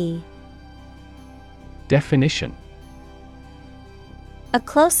 Definition: A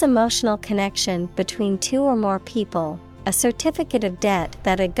close emotional connection between two or more people, a certificate of debt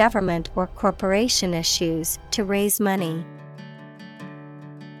that a government or corporation issues to raise money.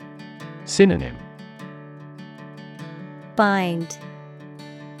 Synonym: Bind,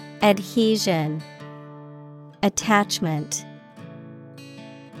 adhesion, attachment.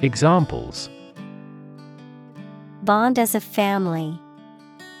 Examples: Bond as a family.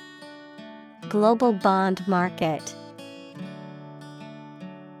 Global bond market.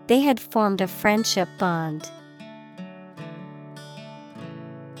 They had formed a friendship bond.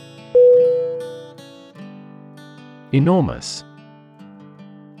 Enormous.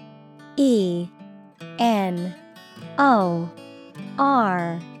 E-N-O-R-M-O-U-S.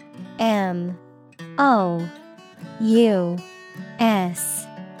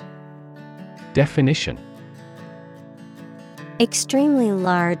 Definition: Extremely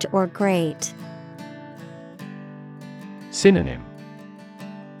large or great. Synonym: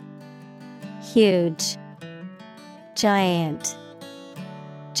 Huge, giant,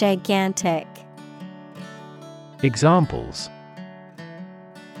 gigantic. Examples: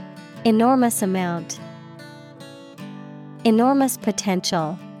 Enormous amount. Enormous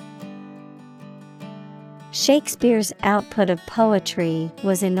potential. Shakespeare's output of poetry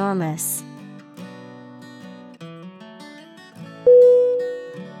was enormous.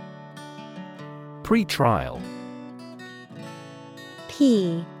 Pre-trial.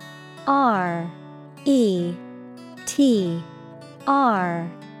 P-R-E-T-R-I-A-L.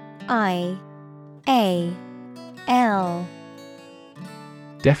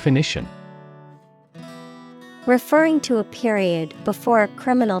 Definition: Referring to a period before a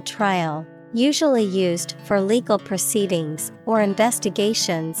criminal trial, usually used for legal proceedings or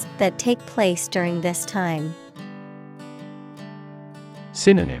investigations that take place during this time.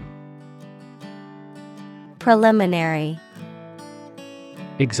 Synonym: Preliminary.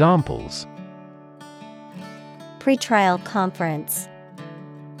 Examples: Pretrial conference.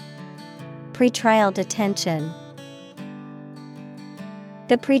 Pretrial detention.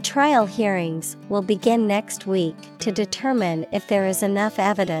 The pretrial hearings will begin next week to determine if there is enough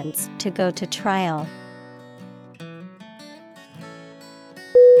evidence to go to trial.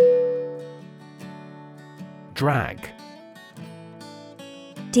 Drag.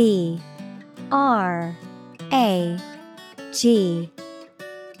 D-R-A-G.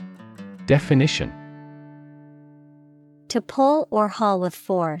 Definition: To pull or haul with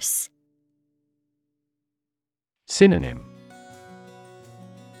force. Synonym: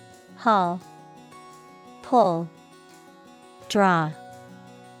 haul, pull, draw.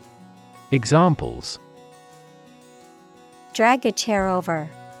 Examples: Drag a chair over.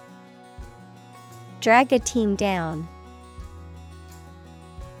 Drag a team down.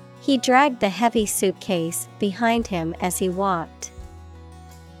 He dragged the heavy suitcase behind him as he walked.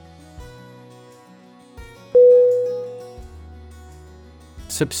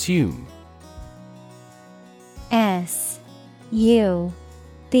 Subsume. S-U-B-S-U-M-E.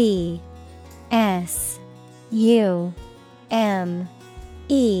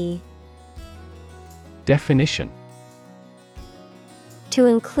 Definition: To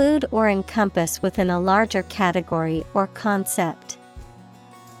include or encompass within a larger category or concept.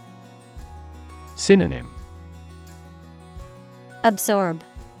 Synonym: Absorb,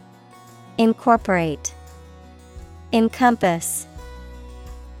 incorporate, encompass.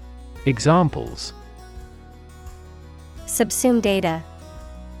 Examples: Subsume data.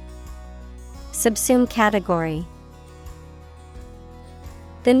 Subsume category.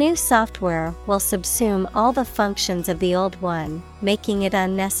 The new software will subsume all the functions of the old one, making it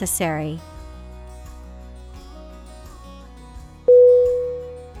unnecessary.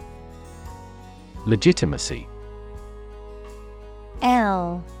 Legitimacy.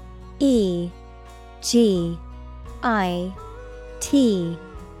 Legitimacy.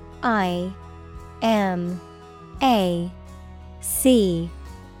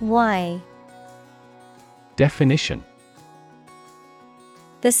 Definition: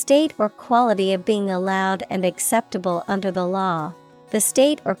 The state or quality of being allowed and acceptable under the law, the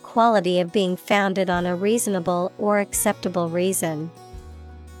state or quality of being founded on a reasonable or acceptable reason.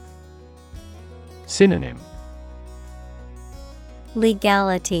 Synonym: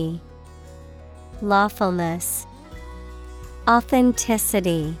 Legality, lawfulness,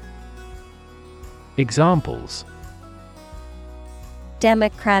 authenticity. Examples: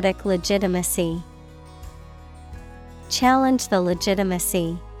 Democratic legitimacy. Challenge the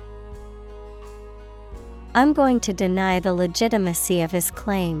legitimacy. I'm going to deny the legitimacy of his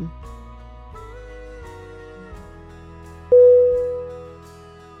claim.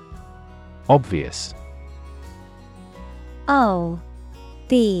 Obvious. O-B-V-I-O-U-S.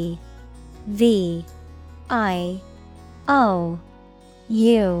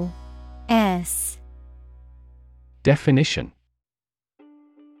 Definition: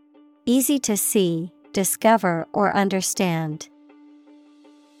 Easy to see, discover, or understand.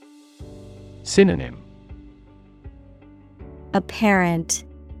 Synonym: Apparent,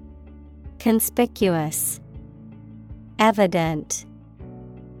 conspicuous, evident.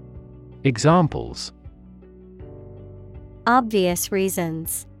 Examples: Obvious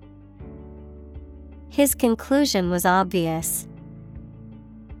reasons. His conclusion was obvious.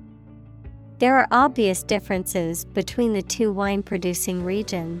 There are obvious differences between the two wine-producing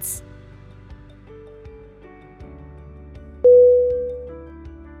regions.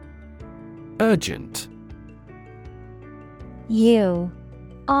 Urgent. U-R-G-E-N-T.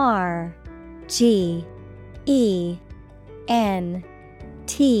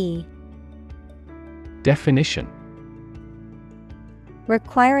 Definition: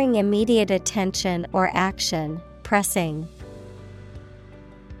 Requiring immediate attention or action, pressing.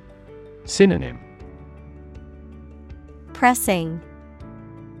 Synonym: Pressing,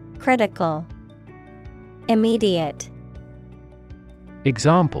 critical, immediate.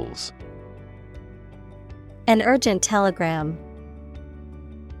 Examples: An urgent telegram.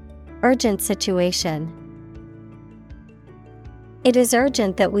 Urgent situation. It is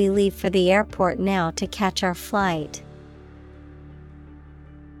urgent that we leave for the airport now to catch our flight.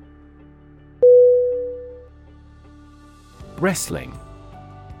 Wrestling.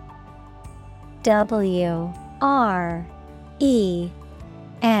 W-R-E-S-T-L-I-N-G.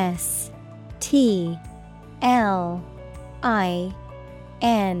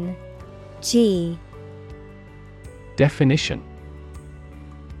 Definition: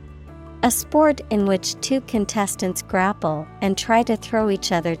 A sport in which two contestants grapple and try to throw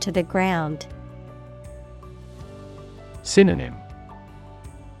each other to the ground. Synonym: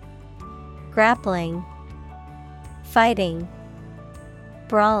 Grappling, fighting,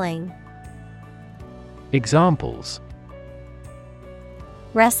 brawling. Examples: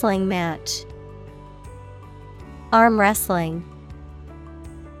 Wrestling match. Arm wrestling.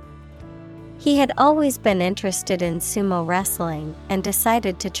 He had always been interested in sumo wrestling and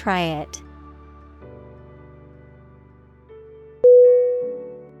decided to try it.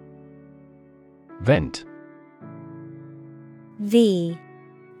 Vent. V-E-N-T.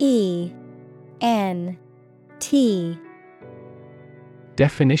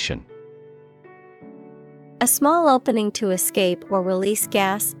 Definition: A small opening to escape or release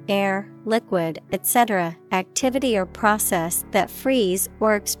gas, air, liquid, etc., activity or process that frees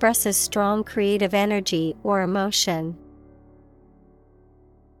or expresses strong creative energy or emotion.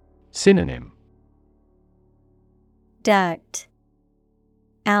 Synonym: Duct,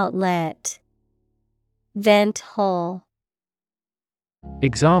 outlet, vent hole.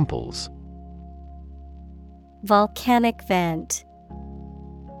 Examples: Volcanic vent,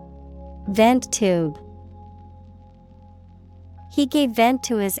 vent tube. He gave vent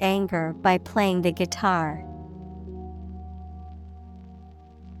to his anger by playing the guitar.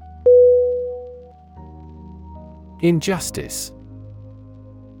 Injustice.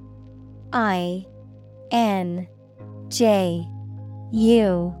 INJUSTICE.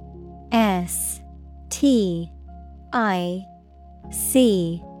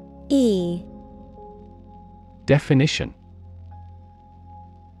 Definition: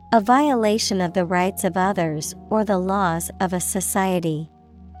 a violation of the rights of others or the laws of a society.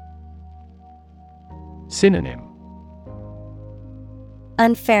 Synonym: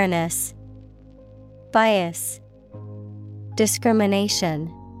 Unfairness, bias, discrimination.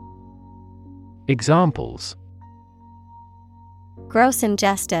 Examples: gross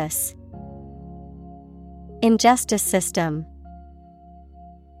injustice, injustice system.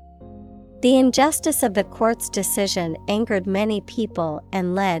 The injustice of the court's decision angered many people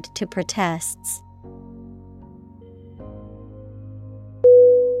and led to protests.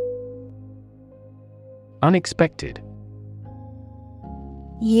 Unexpected.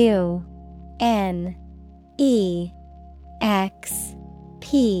 UNEXPECTED.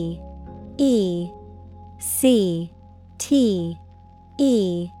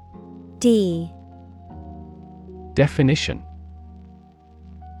 Definition: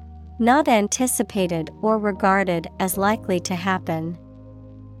 not anticipated or regarded as likely to happen.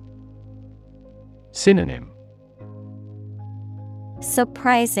 Synonym: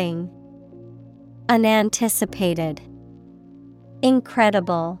 surprising, unanticipated,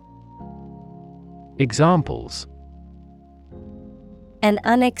 incredible. Examples: an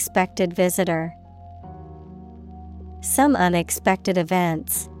unexpected visitor, some unexpected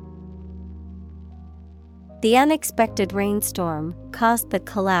events. The unexpected rainstorm caused the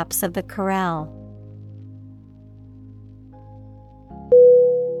collapse of the corral.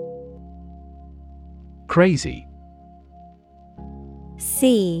 Crazy.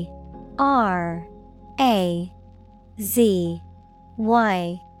 CRAZY.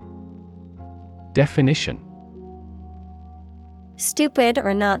 Definition: stupid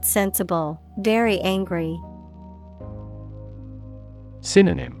or not sensible, very angry.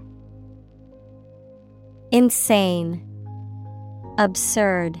 Synonym: insane,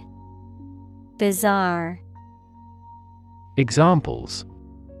 absurd, bizarre. Examples: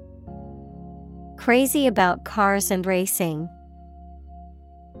 crazy about cars and racing.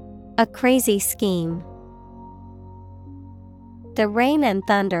 A crazy scheme. The rain and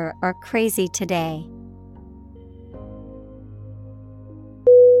thunder are crazy today.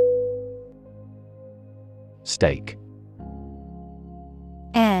 Stake.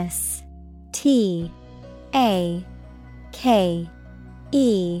 STAKE.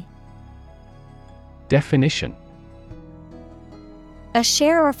 Definition: a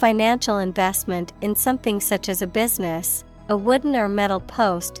share or financial investment in something such as a business, a wooden or metal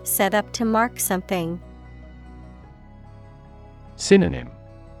post set up to mark something. Synonym: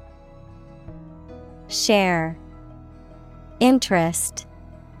 share, interest,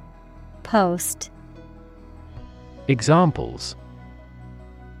 post. Examples: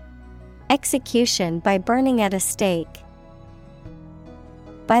 execution by burning at a stake.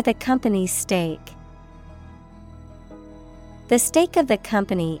 By the company's stake. The stake of the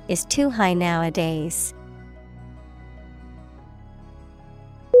company is too high nowadays.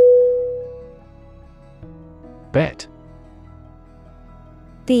 Bet.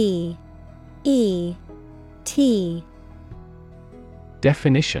 BET.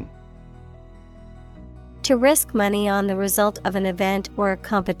 Definition: to risk money on the result of an event or a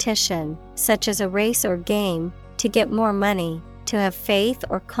competition, such as a race or game, to get more money, to have faith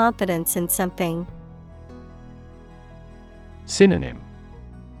or confidence in something. Synonym: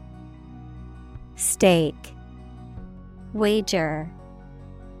 stake, wager,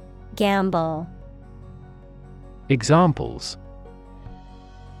 gamble. Examples: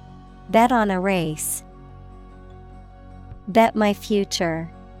 bet on a race. Bet my future.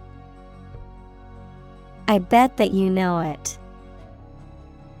 I bet that you know it.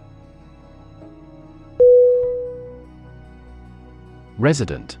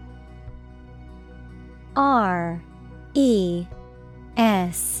 Resident. RESIDENT.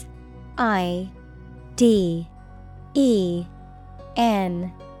 D E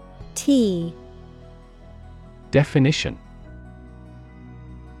N T. Definition: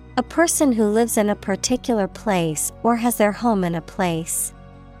 A person who lives in a particular place or has their home in a place.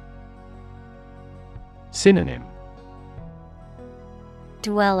 Synonym: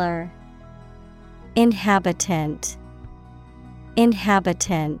 Dweller, inhabitant,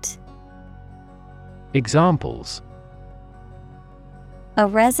 inhabitant. Examples: A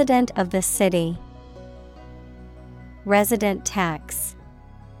resident of the city. Resident tax.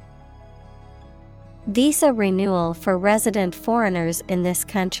 Visa renewal for resident foreigners in this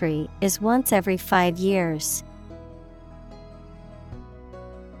country is once every 5 years.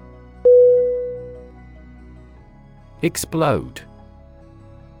 Explode.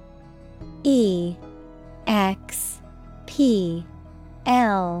 E X P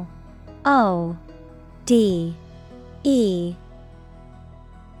L O D E.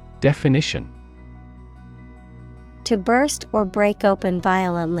 Definition: To burst or break open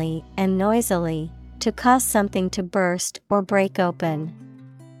violently and noisily, to cause something to burst or break open.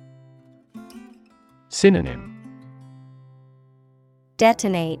 Synonym: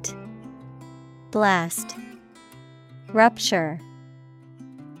 Detonate, blast, rupture.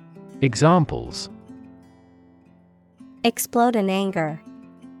 Examples: Explode in anger.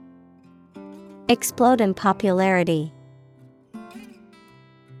 Explode in popularity.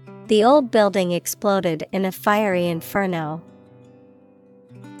 The old building exploded in a fiery inferno.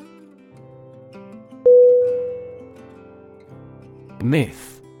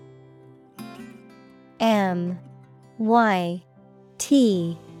 Myth. M Y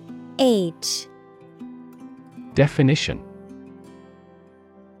T H. Definition: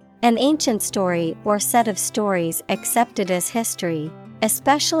 An ancient story or set of stories accepted as history,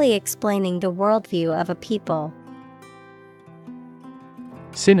 especially explaining the worldview of a people.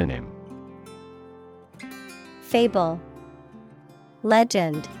 Synonym: Fable,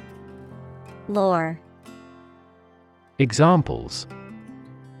 legend, lore. Examples: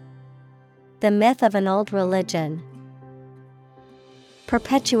 The myth of an old religion.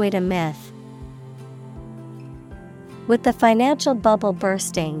 Perpetuate a myth. With the financial bubble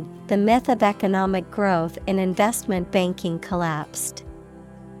bursting, the myth of economic growth in investment banking collapsed.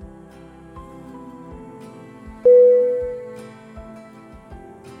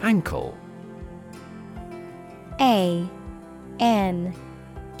 Ankle. A N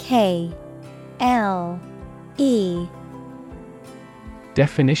K L E.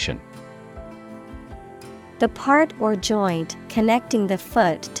 Definition: The part or joint connecting the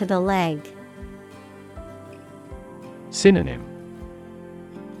foot to the leg. Synonym: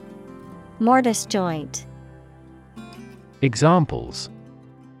 Mortise joint. Examples: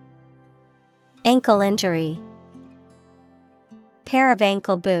 Ankle injury. Pair of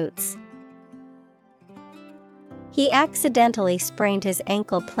ankle boots. He accidentally sprained his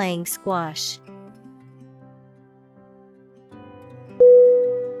ankle playing squash.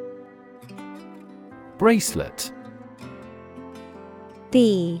 Bracelet.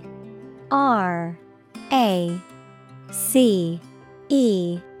 B R A C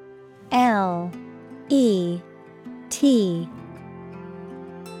E L E T.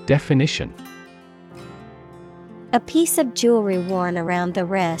 Definition: A piece of jewelry worn around the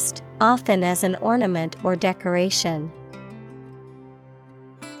wrist, often as an ornament or decoration.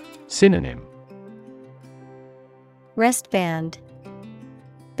 Synonym: Wristband,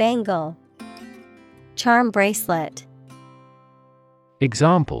 bangle, charm bracelet.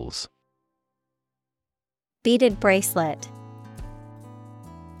 Examples: Beaded bracelet,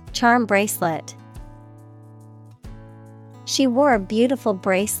 charm bracelet. She wore a beautiful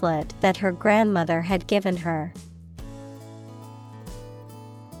bracelet that her grandmother had given her.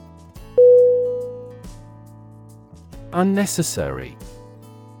 Unnecessary.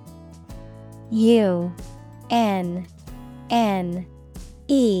 U N N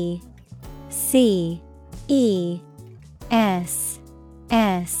E C E S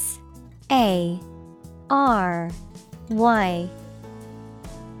S A R Y.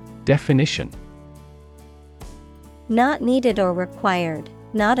 Definition: Not needed or required,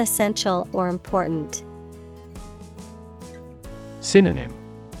 not essential or important. Synonym: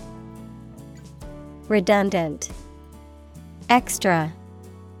 Redundant, extra,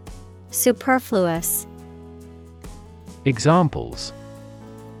 superfluous. Examples: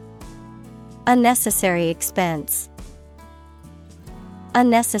 Unnecessary expense.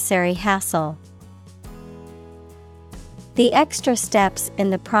 Unnecessary hassle. The extra steps in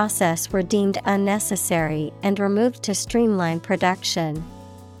the process were deemed unnecessary and removed to streamline production.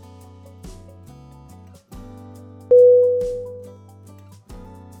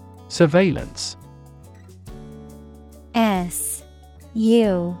 Surveillance.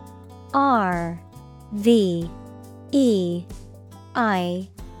 U R V E I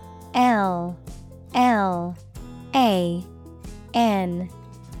L L A N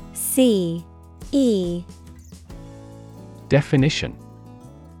C E. Definition: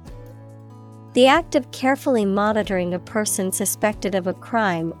 the act of carefully monitoring a person suspected of a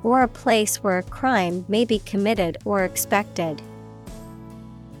crime or a place where a crime may be committed or expected.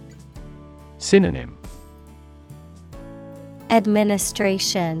 Synonym: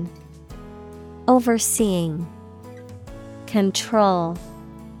 administration, overseeing, control.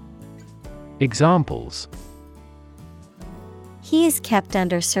 Examples: he is kept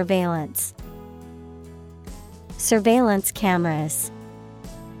under surveillance. Surveillance cameras.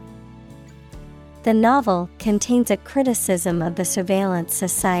 The novel contains a criticism of the surveillance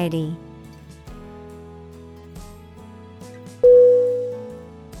society.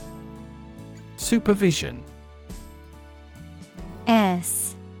 Supervision.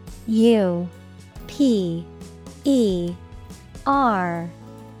 S U P E R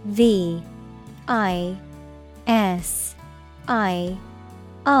V I S I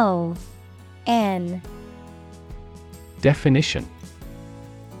O N. Definition: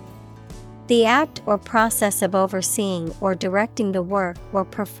 the act or process of overseeing or directing the work or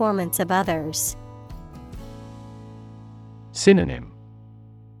performance of others. Synonym: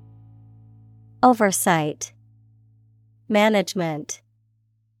 oversight, management,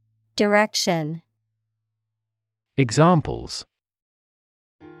 direction. Examples: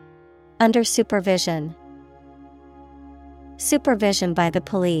 under supervision. Supervision by the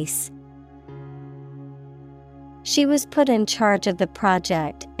police. She was put in charge of the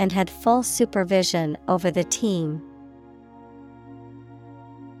project and had full supervision over the team.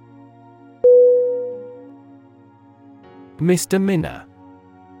 Misdemeanor.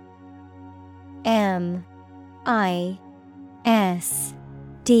 M I S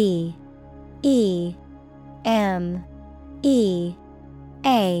D E M E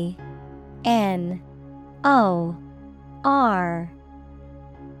A N O R.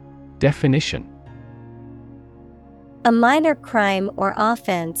 Definition: a minor crime or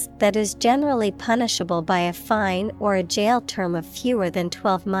offense that is generally punishable by a fine or a jail term of fewer than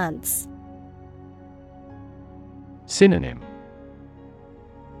 12 months. Synonym: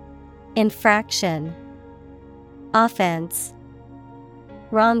 infraction, offense,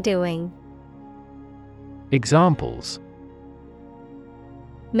 wrongdoing. Examples: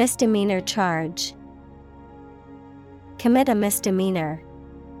 misdemeanor charge. Commit a misdemeanor.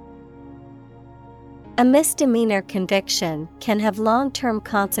 A misdemeanor conviction can have long-term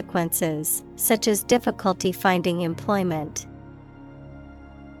consequences, such as difficulty finding employment.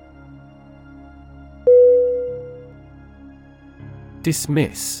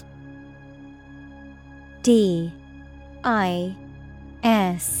 Dismiss. D I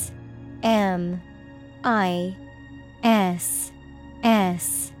S M I S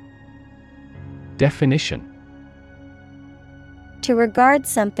S. Definition: to regard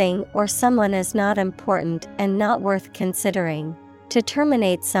something or someone as not important and not worth considering. To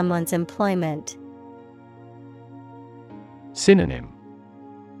terminate someone's employment. Synonym: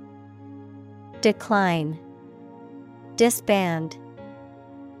 decline, disband,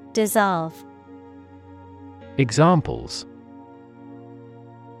 dissolve. Examples: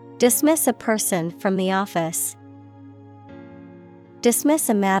 dismiss a person from the office. Dismiss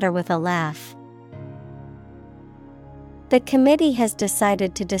a matter with a laugh. The committee has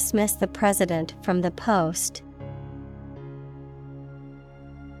decided to dismiss the president from the post.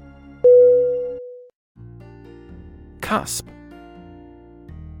 Cusp.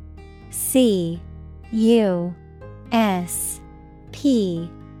 C U S P.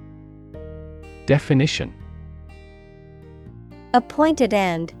 Definition: a pointed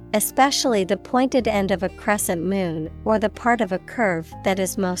end, especially the pointed end of a crescent moon or the part of a curve that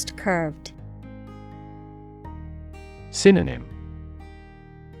is most curved. Synonym: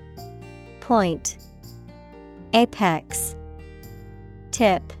 point, apex,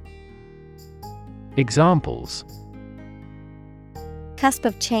 tip. Examples: cusp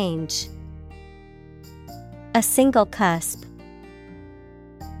of change. A single cusp.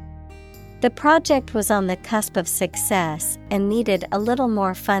 The project was on the cusp of success and needed a little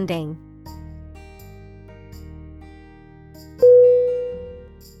more funding.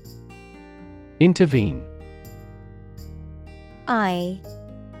 Intervene. I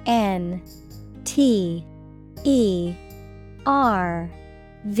N T E R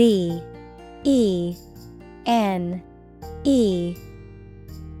V E N E.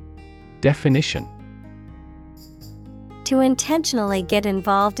 Definition: to intentionally get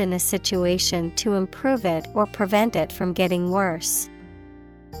involved in a situation to improve it or prevent it from getting worse.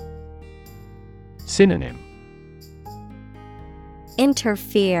 Synonym: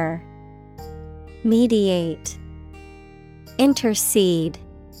 interfere, mediate, intercede.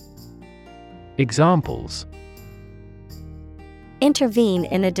 Examples: intervene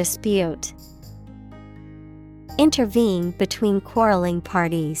in a dispute, intervene between quarreling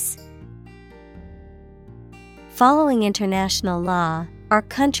parties. Following international law, our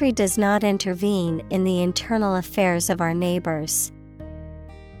country does not intervene in the internal affairs of our neighbors.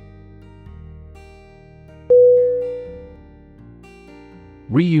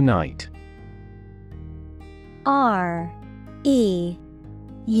 Reunite. R-E-U-N-I-T-E.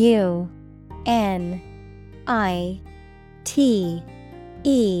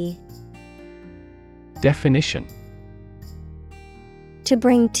 Definition: to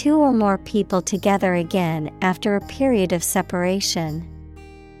bring two or more people together again after a period of separation.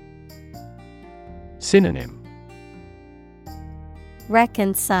 Synonym: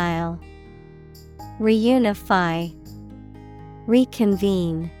 Reconcile, reunify,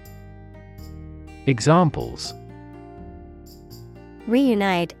 reconvene. Examples: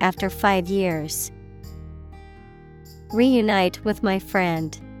 reunite after 5 years. Reunite with my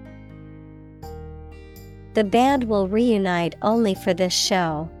friend. The band will reunite only for this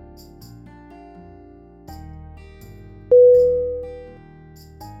show.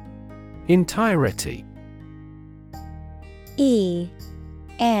 Entirety. E-N-T-I-R-E-T-Y.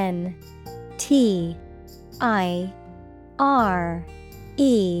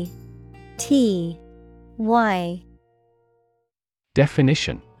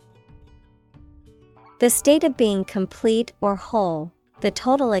 Definition: the state of being complete or whole, the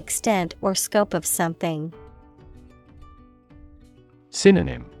total extent or scope of something.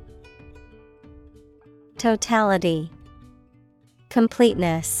 Synonym: totality,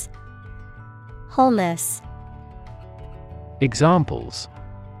 completeness, wholeness. Examples: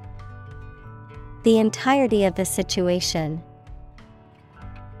 the entirety of the situation.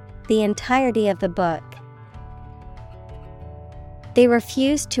 The entirety of the book. They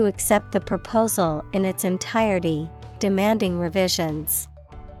refused to accept the proposal in its entirety, demanding revisions.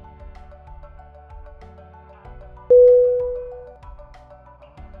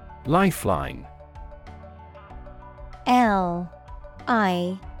 Lifeline. L-I-F-E-L-I-N-E.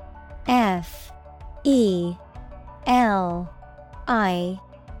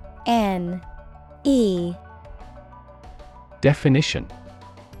 Definition: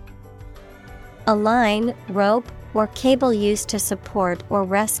 a line, rope, or cable used to support or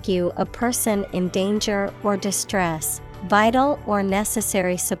rescue a person in danger or distress, vital or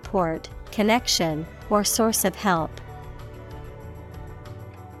necessary support, connection, or source of help.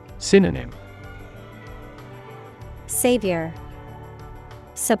 Synonym: savior,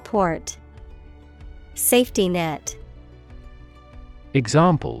 support, safety net.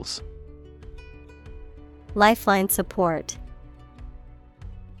 Examples: lifeline support,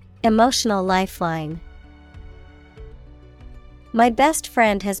 emotional lifeline. My best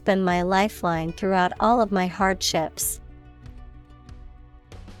friend has been my lifeline throughout all of my hardships.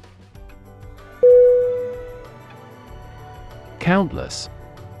 Countless.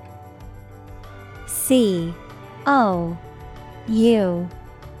 C-O-U-N-T-L-E-S-S.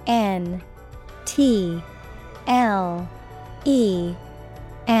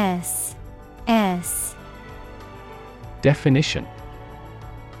 Definition: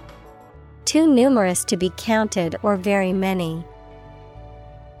 too numerous to be counted or very many.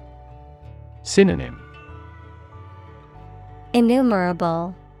 Synonym: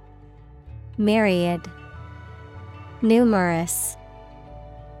 innumerable, myriad, numerous.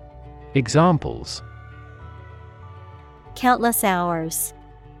 Examples: countless hours.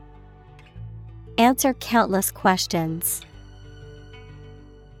 Answer countless questions.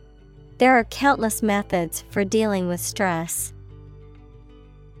 There are countless methods for dealing with stress.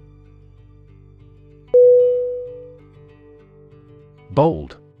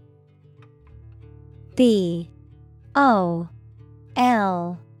 Bold. B-O-L-D.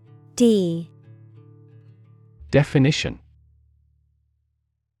 Definition: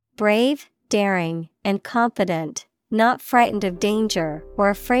 brave, daring, and confident, not frightened of danger or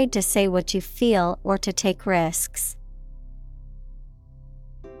afraid to say what you feel or to take risks.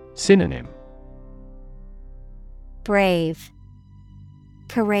 Synonym: brave,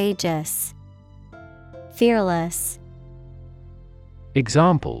 courageous, fearless.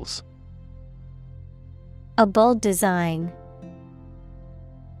 Examples: a bold design.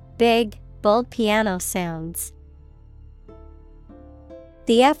 Big, bold piano sounds.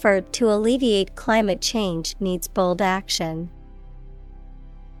 The effort to alleviate climate change needs bold action.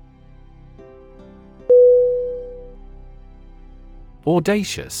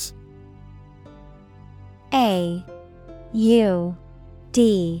 Audacious. A U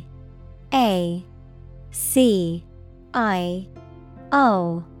D A C I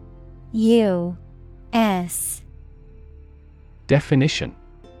O U S. Definition: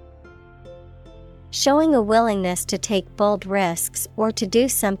 showing a willingness to take bold risks or to do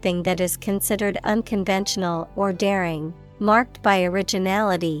something that is considered unconventional or daring, marked by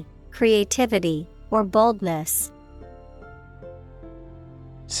originality, creativity, or boldness.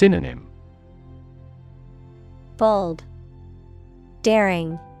 Synonym: Bold,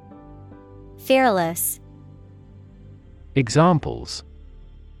 daring, fearless. Examples: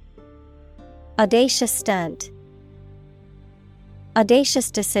 audacious stunt,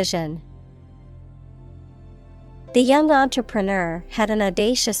 audacious decision. The young entrepreneur had an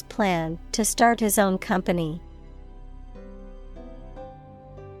audacious plan to start his own company.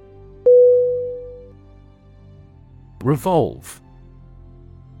 Revolve.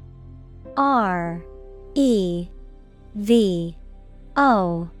 R E V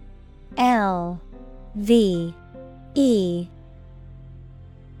O L V E.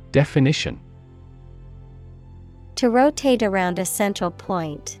 Definition: to rotate around a central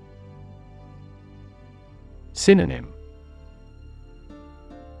point. Synonym: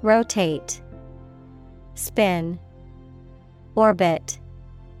 rotate, spin, orbit.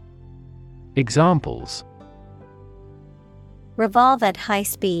 Examples: revolve at high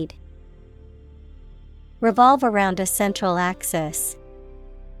speed, revolve around a central axis.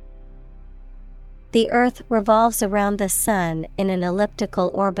 The Earth revolves around the Sun in an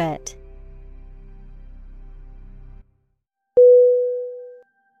elliptical orbit.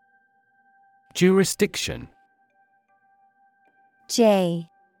 Jurisdiction. J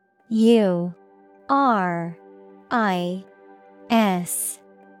U R I S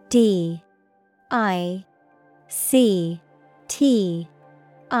D I C T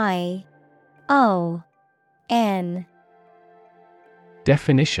I O N.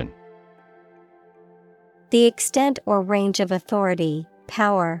 Definition: the extent or range of authority,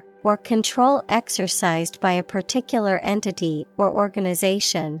 power, or control exercised by a particular entity or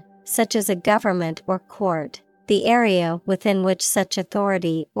organization, such as a government or court, the area within which such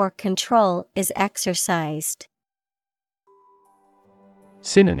authority or control is exercised.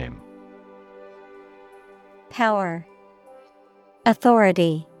 Synonym: power,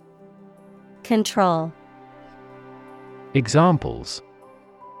 authority, control. Examples: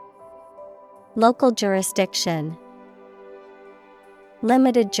 local jurisdiction,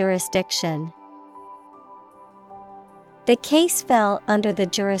 limited jurisdiction. The case fell under the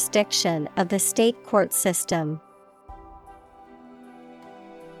jurisdiction of the state court system.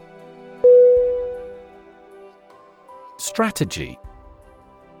 Strategy.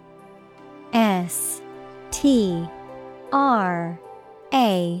 S T R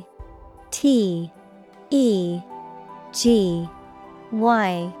A T E G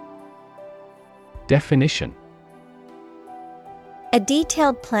Y. Definition: a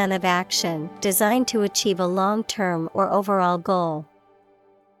detailed plan of action designed to achieve a long-term or overall goal.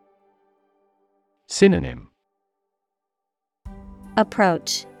 Synonym: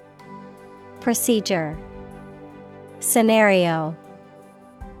 approach, procedure, scenario.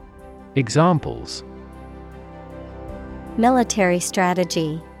 Examples: military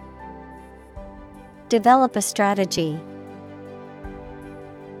strategy, develop a strategy.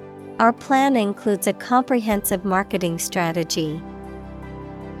 Our plan includes a comprehensive marketing strategy.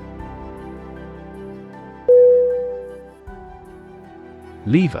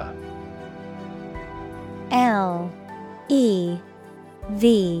 Lever. L E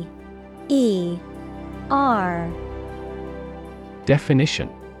V E R. Definition: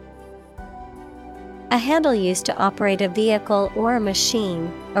 a handle used to operate a vehicle or a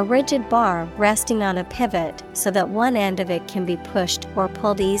machine, a rigid bar resting on a pivot so that one end of it can be pushed or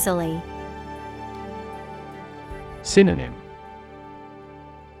pulled easily. Synonym: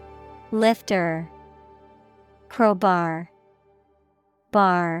 lifter, crowbar,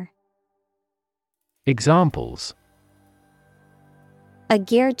 bar. Examples: a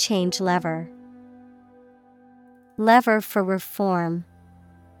gear change lever, lever for reform.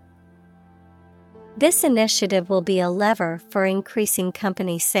 This initiative will be a lever for increasing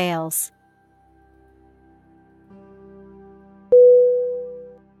company sales.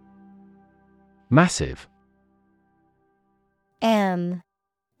 Massive. M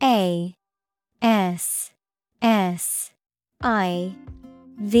A S S I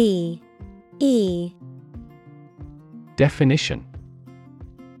V E. Definition: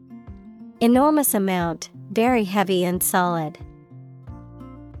 enormous amount, very heavy and solid.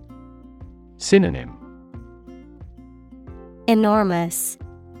 Synonym: enormous,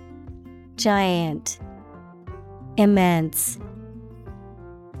 giant, immense.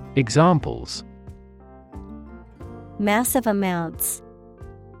 Examples: Massive amounts.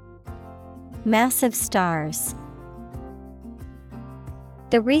 Massive stars.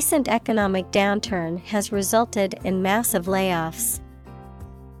 The recent economic downturn has resulted in massive layoffs.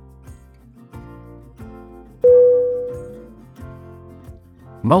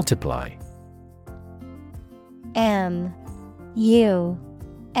 Multiply. M-U-L-T-I-P-L-Y.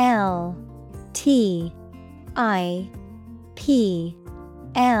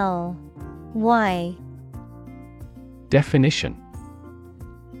 Definition: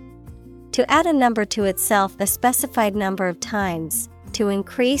 To add a number to itself a specified number of times, to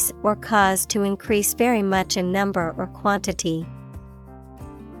increase or cause to increase very much in number or quantity.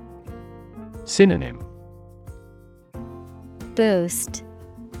 Synonym: Boost,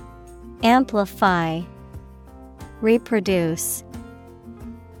 amplify, reproduce.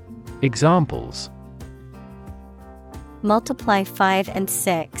 Examples: Multiply 5 and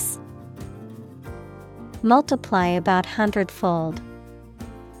 6. Multiply about 100-fold.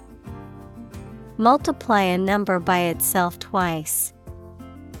 Multiply a number by itself twice.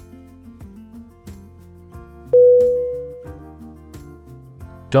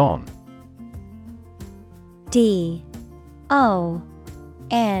 Don. D-O-N.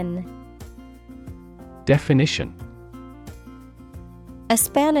 Definition: A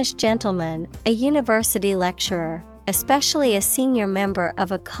Spanish gentleman, a university lecturer, especially a senior member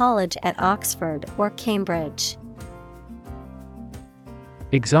of a college at Oxford or Cambridge.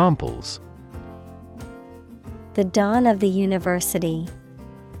 Examples: The Don of the University.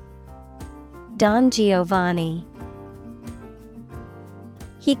 Don Giovanni.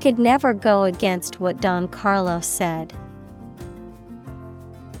 He could never go against what Don Carlos said.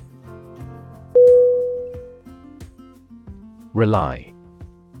 Rely.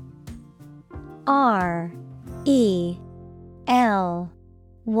 R-E-L-Y.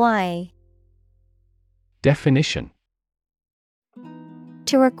 Definition: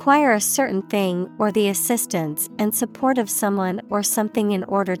 To require a certain thing or the assistance and support of someone or something in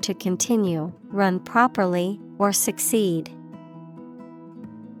order to continue, run properly, or succeed.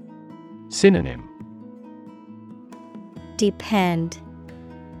 Synonym: Depend,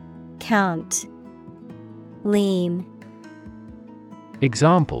 count, lean.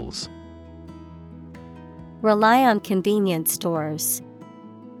 Examples: Rely on convenience stores.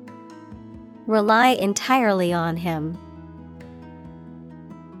 Rely entirely on him.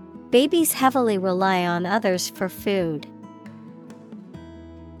 Babies heavily rely on others for food.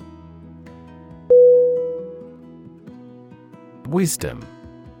 Wisdom.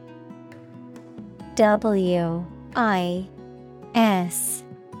 W-I-S-D-O-M.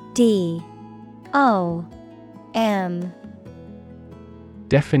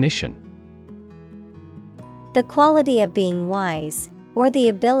 Definition: The quality of being wise, or the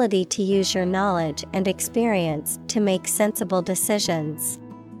ability to use your knowledge and experience to make sensible decisions.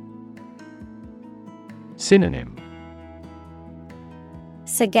 Synonym: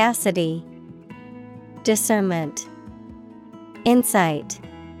 Sagacity, discernment, insight.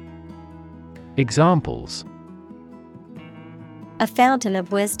 Examples: A fountain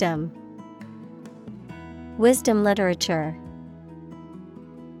of wisdom. Wisdom literature.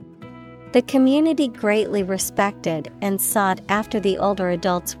 The community greatly respected and sought after the older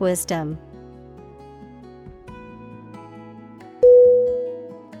adult's wisdom.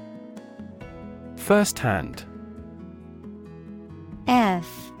 First-hand.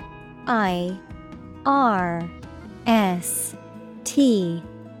 F-I-R-S-T-H-A-N-D.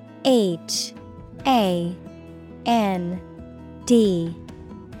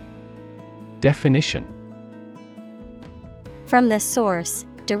 Definition: From the source,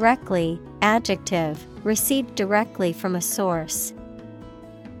 directly, adjective, received directly from a source.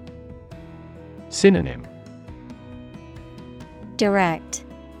 Synonym: Direct.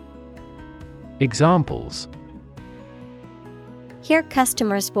 Examples: Hear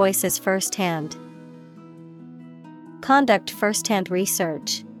customers' voices firsthand. Conduct firsthand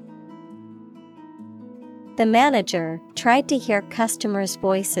research. The manager tried to hear customers'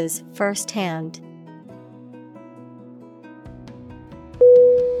 voices firsthand.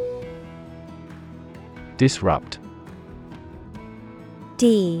 Disrupt.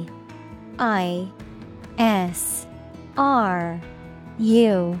 D-I-S-R-U-P-T.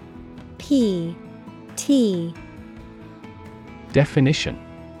 Definition: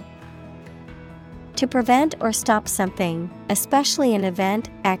 To prevent or stop something, especially an event,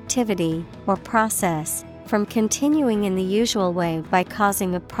 activity, or process, from continuing in the usual way by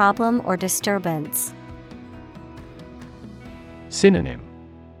causing a problem or disturbance. Synonym: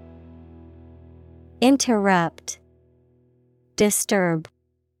 Interrupt, disturb,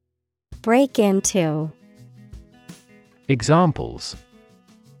 break into. Examples: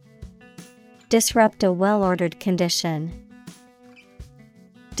 Disrupt a well-ordered condition.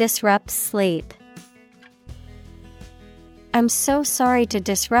 Disrupt sleep. I'm so sorry to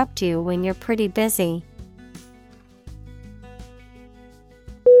disrupt you when you're pretty busy.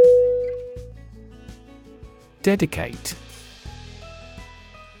 Dedicate.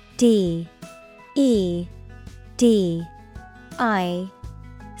 D-E-D-I-C-A-T-E.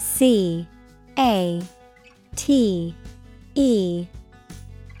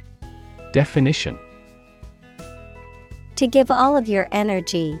 Definition: To give all of your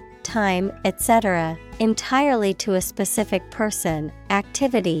energy, time, etc., entirely to a specific person,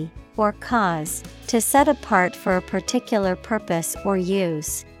 activity, or cause, to set apart for a particular purpose or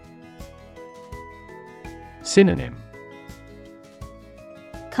use. Synonym: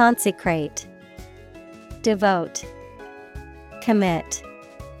 Consecrate, devote, commit.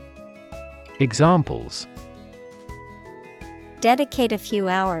 Examples: Dedicate a few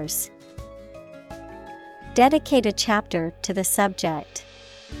hours. Dedicate a chapter to the subject.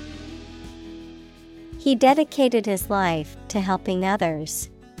 He dedicated his life to helping others.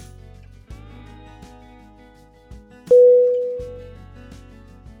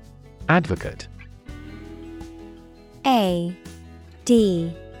 Advocate. A-D-V-O-C-A-T-E.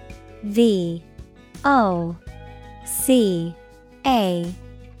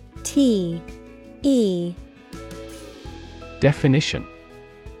 Definition: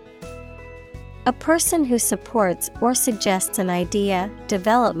 A person who supports or suggests an idea,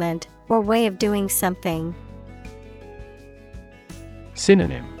 development, or way of doing something.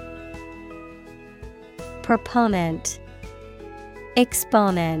 Synonym: Proponent,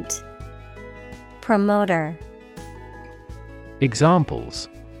 exponent, promoter. Examples: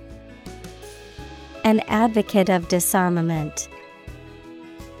 An advocate of disarmament.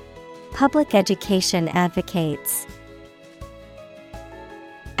 Public education advocates.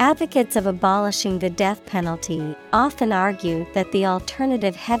 Advocates of abolishing the death penalty often argue that the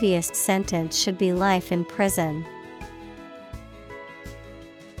alternative heaviest sentence should be life in prison.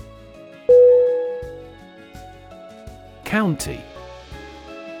 County.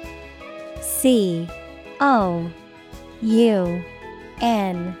 C-O-U-N-T-Y.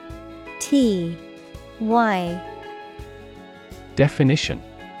 Definition: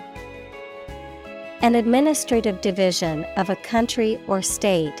 An administrative division of a country or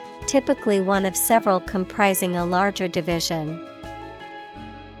state, typically one of several comprising a larger division.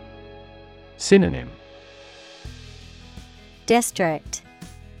 Synonym: District,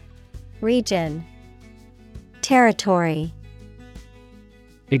 region, territory.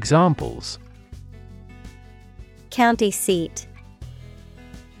 Examples: County seat.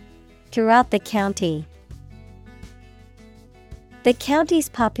 Throughout the county. The county's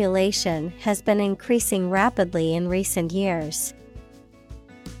population has been increasing rapidly in recent years.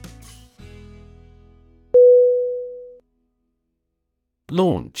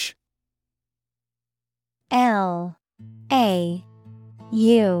 Launch. L-A-U-N-C-H.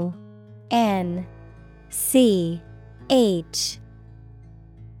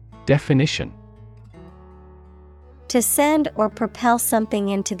 Definition: To send or propel something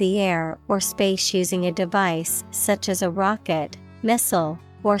into the air or space using a device such as a rocket, missile,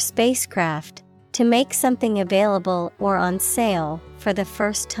 or spacecraft, to make something available or on sale for the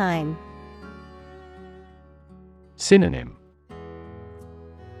first time. Synonym: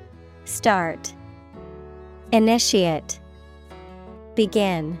 Start, initiate,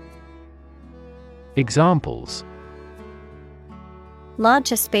 begin. Examples: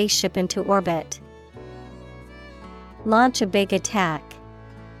 Launch a spaceship into orbit. Launch a big attack.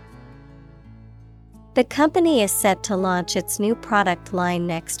 The company is set to launch its new product line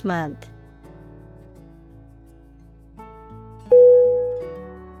next month.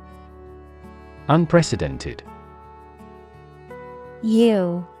 Unprecedented.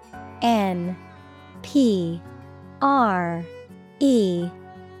 U-N-P-R-E-C-E-D-E-N-T-E-D.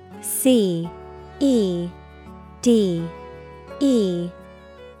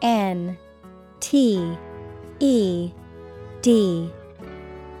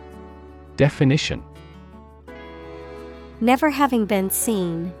 Definition: Never having been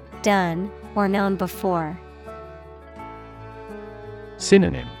seen, done, or known before.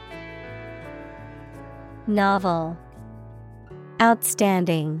 Synonym: Novel,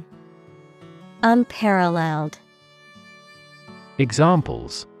 outstanding, unparalleled.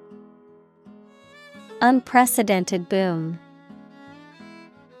 Examples: Unprecedented boom.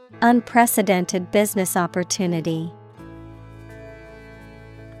 Unprecedented business opportunity.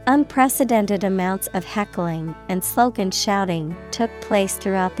 Unprecedented amounts of heckling and slogan shouting took place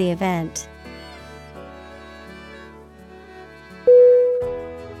throughout the event.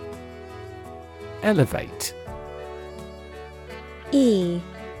 Elevate.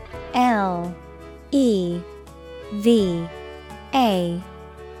 E-L-E-V-A-T-E.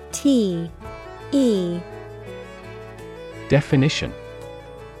 Definition: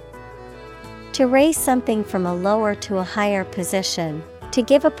 to raise something from a lower to a higher position, to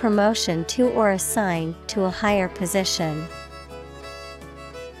give a promotion to or assign to a higher position.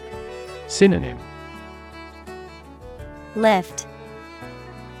 Synonym: Lift,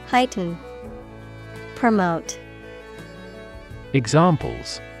 heighten, promote.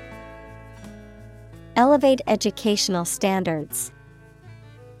 Examples: elevate educational standards,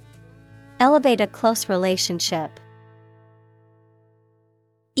 elevate a close relationship.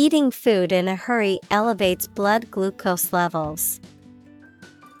 Eating food in a hurry elevates blood glucose levels.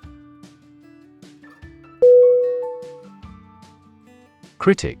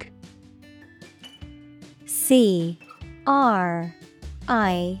 Critic. C-R-I-T-I-C.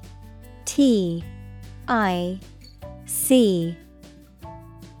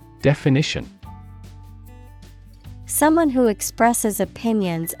 Definition: someone who expresses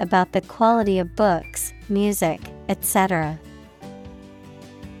opinions about the quality of books, music, etc.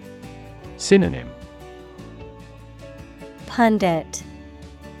 Synonym: pundit,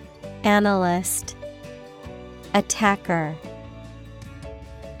 analyst, attacker.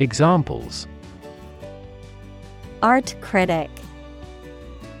 Examples: art critic,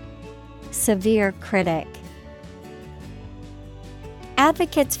 severe critic.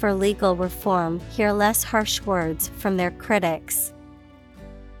 Advocates for legal reform hear less harsh words from their critics.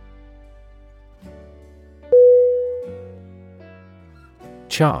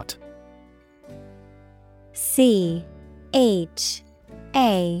 Chart. C-H-A-R-T.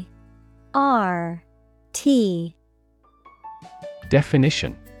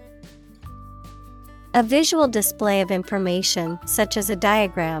 Definition: a visual display of information such as a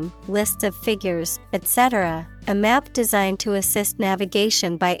diagram, lists of figures, etc., a map designed to assist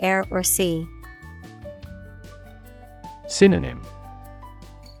navigation by air or sea. Synonym: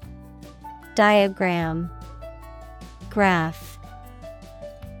 diagram, graph,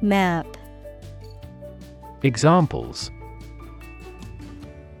 map. Examples: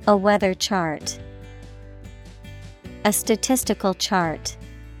 a weather chart, a statistical chart.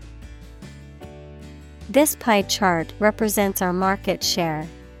 This pie chart represents our market share.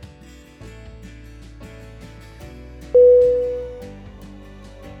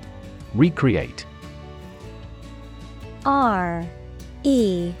 Recreate.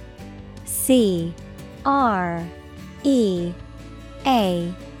 R-E-C-R-E-A-T-E.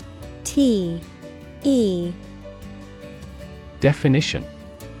 Definition: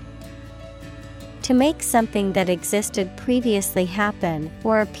 to make something that existed previously happen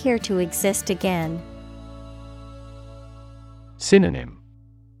or appear to exist again. Synonym: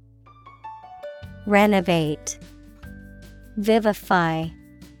 renovate, vivify,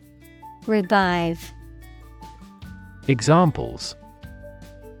 revive. Examples: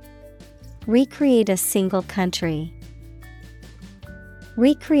 recreate a single country,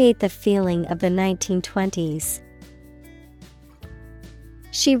 recreate the feeling of the 1920s.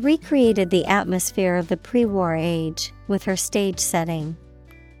 She recreated the atmosphere of the pre-war age with her stage setting.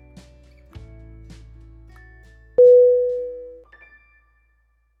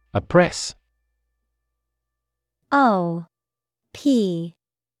 Oppress.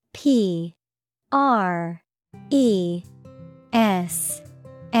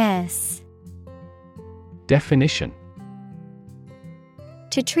 O-P-P-R-E-S-S. Definition: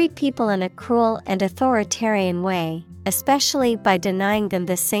 to treat people in a cruel and authoritarian way, especially by denying them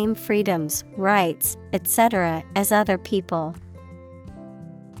the same freedoms, rights, etc. as other people.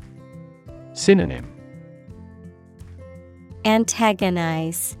 Synonym: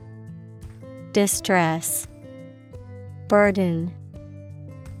 antagonize, distress, burden.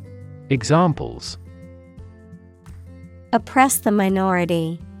 Examples: oppress the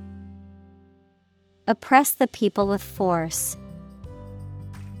minority, oppress the people with force.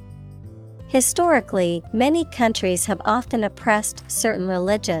 Historically, many countries have often oppressed certain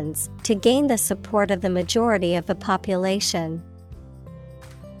religions to gain the support of the majority of the population.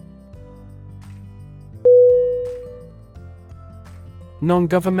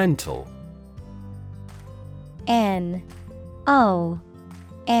 Non-governmental.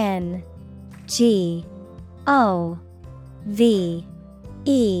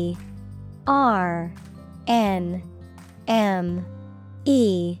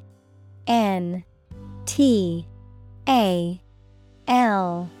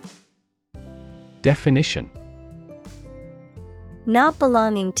 L. Definition: Not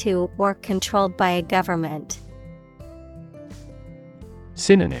belonging to or controlled by a government.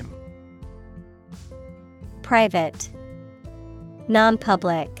 Synonym: Private,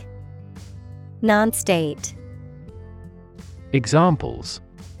 non-public, non-state. Examples: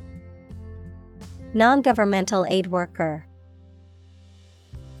 Non-governmental aid worker,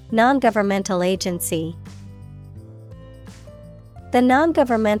 non-governmental agency. The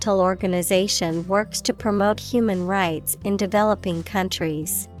non-governmental organization works to promote human rights in developing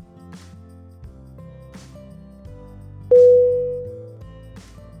countries.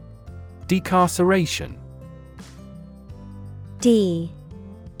 Decarceration. D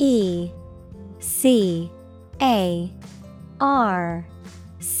E C A R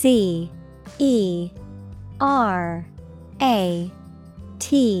C E R A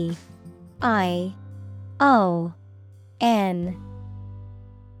T I O N.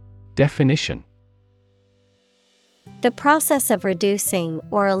 Definition: The process of reducing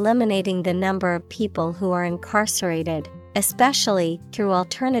or eliminating the number of people who are incarcerated, especially through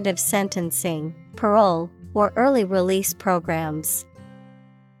alternative sentencing, parole, or early release programs.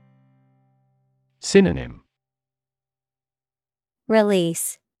 Synonym: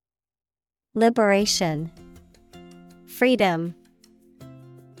 Release, liberation, freedom.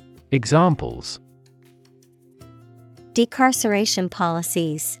 Examples: Decarceration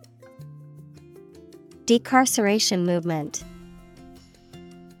policies, decarceration movement.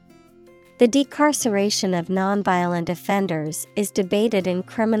 The decarceration of nonviolent offenders is debated in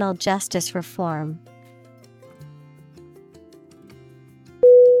criminal justice reform.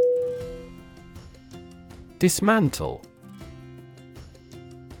 Dismantle.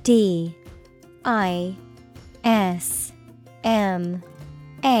 D I S M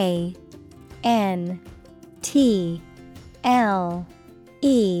A N T L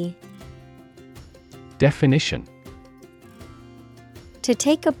E. Definition: To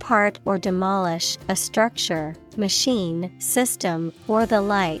take apart or demolish a structure, machine, system, or the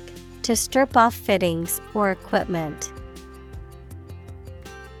like, to strip off fittings or equipment.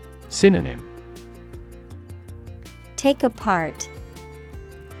 Synonym: Take apart,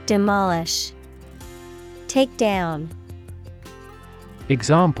 demolish, take down.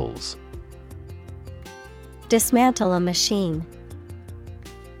 Examples: Dismantle a machine,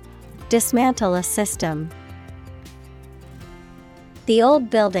 dismantle a system. The old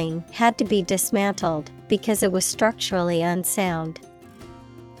building had to be dismantled because it was structurally unsound.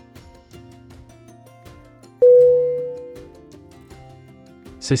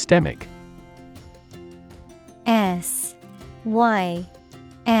 Systemic. S Y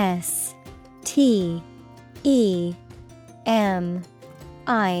S T E M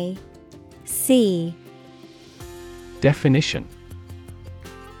I C. Definition: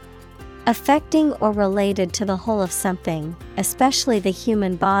 Affecting or related to the whole of something, especially the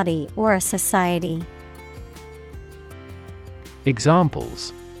human body or a society.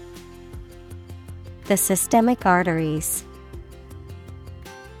 Examples: The systemic arteries.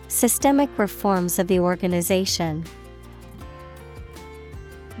 Systemic reforms of the organization.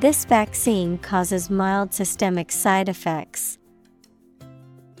 This vaccine causes mild systemic side effects.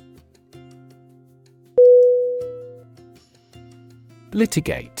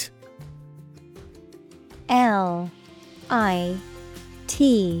 Litigate. L I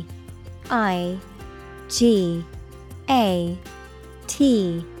T I G A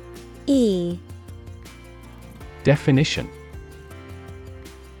T E. Definition: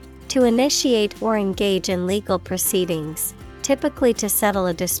 To initiate or engage in legal proceedings, typically to settle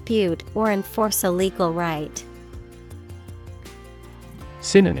a dispute or enforce a legal right.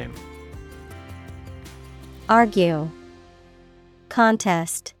 Synonym: Argue,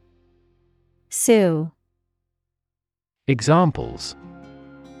 contest, sue. Examples: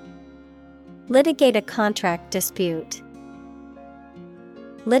 Litigate a contract dispute.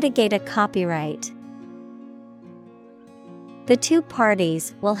 Litigate a copyright. The two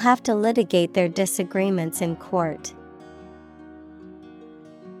parties will have to litigate their disagreements in court.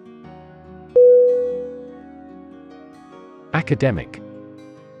 Academic.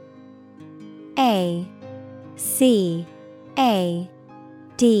 A C A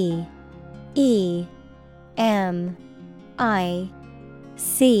D E M I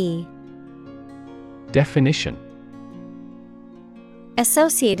C. Definition: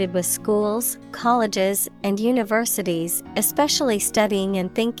 Associated with schools, colleges, and universities, especially studying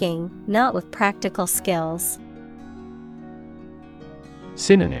and thinking, not with practical skills.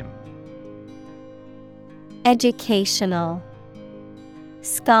 Synonym: Educational,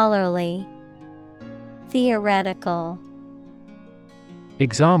 scholarly, theoretical.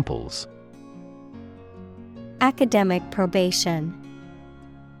 Examples: academic probation,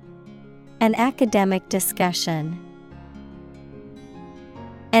 an academic discussion.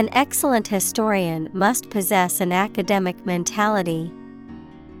 An excellent historian must possess an academic mentality.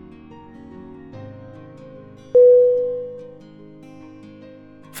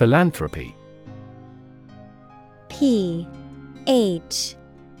 Philanthropy. Philanthropy.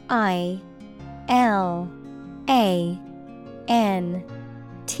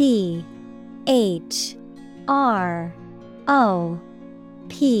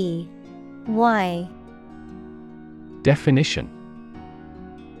 Definition: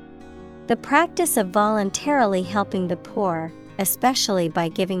 the practice of voluntarily helping the poor, especially by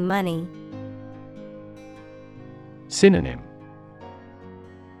giving money. Synonym: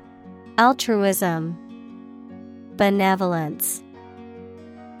 Altruism, benevolence.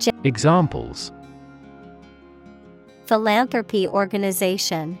 Examples: Philanthropy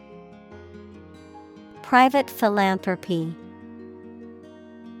organization, private philanthropy.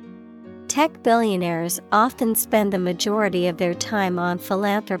 Tech billionaires often spend the majority of their time on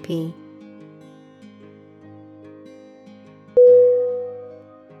philanthropy.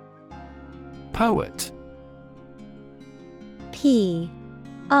 Poet. P-O-E-T.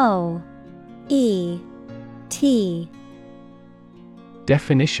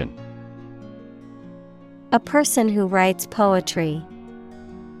 Definition: a person who writes poetry.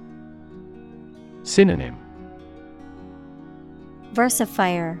 Synonym: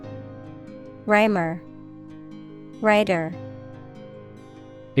 versifier, rhymer, writer.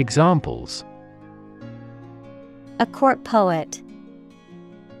 Examples: a court poet,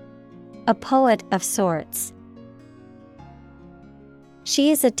 a poet of sorts. She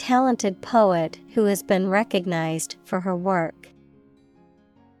is a talented poet who has been recognized for her work.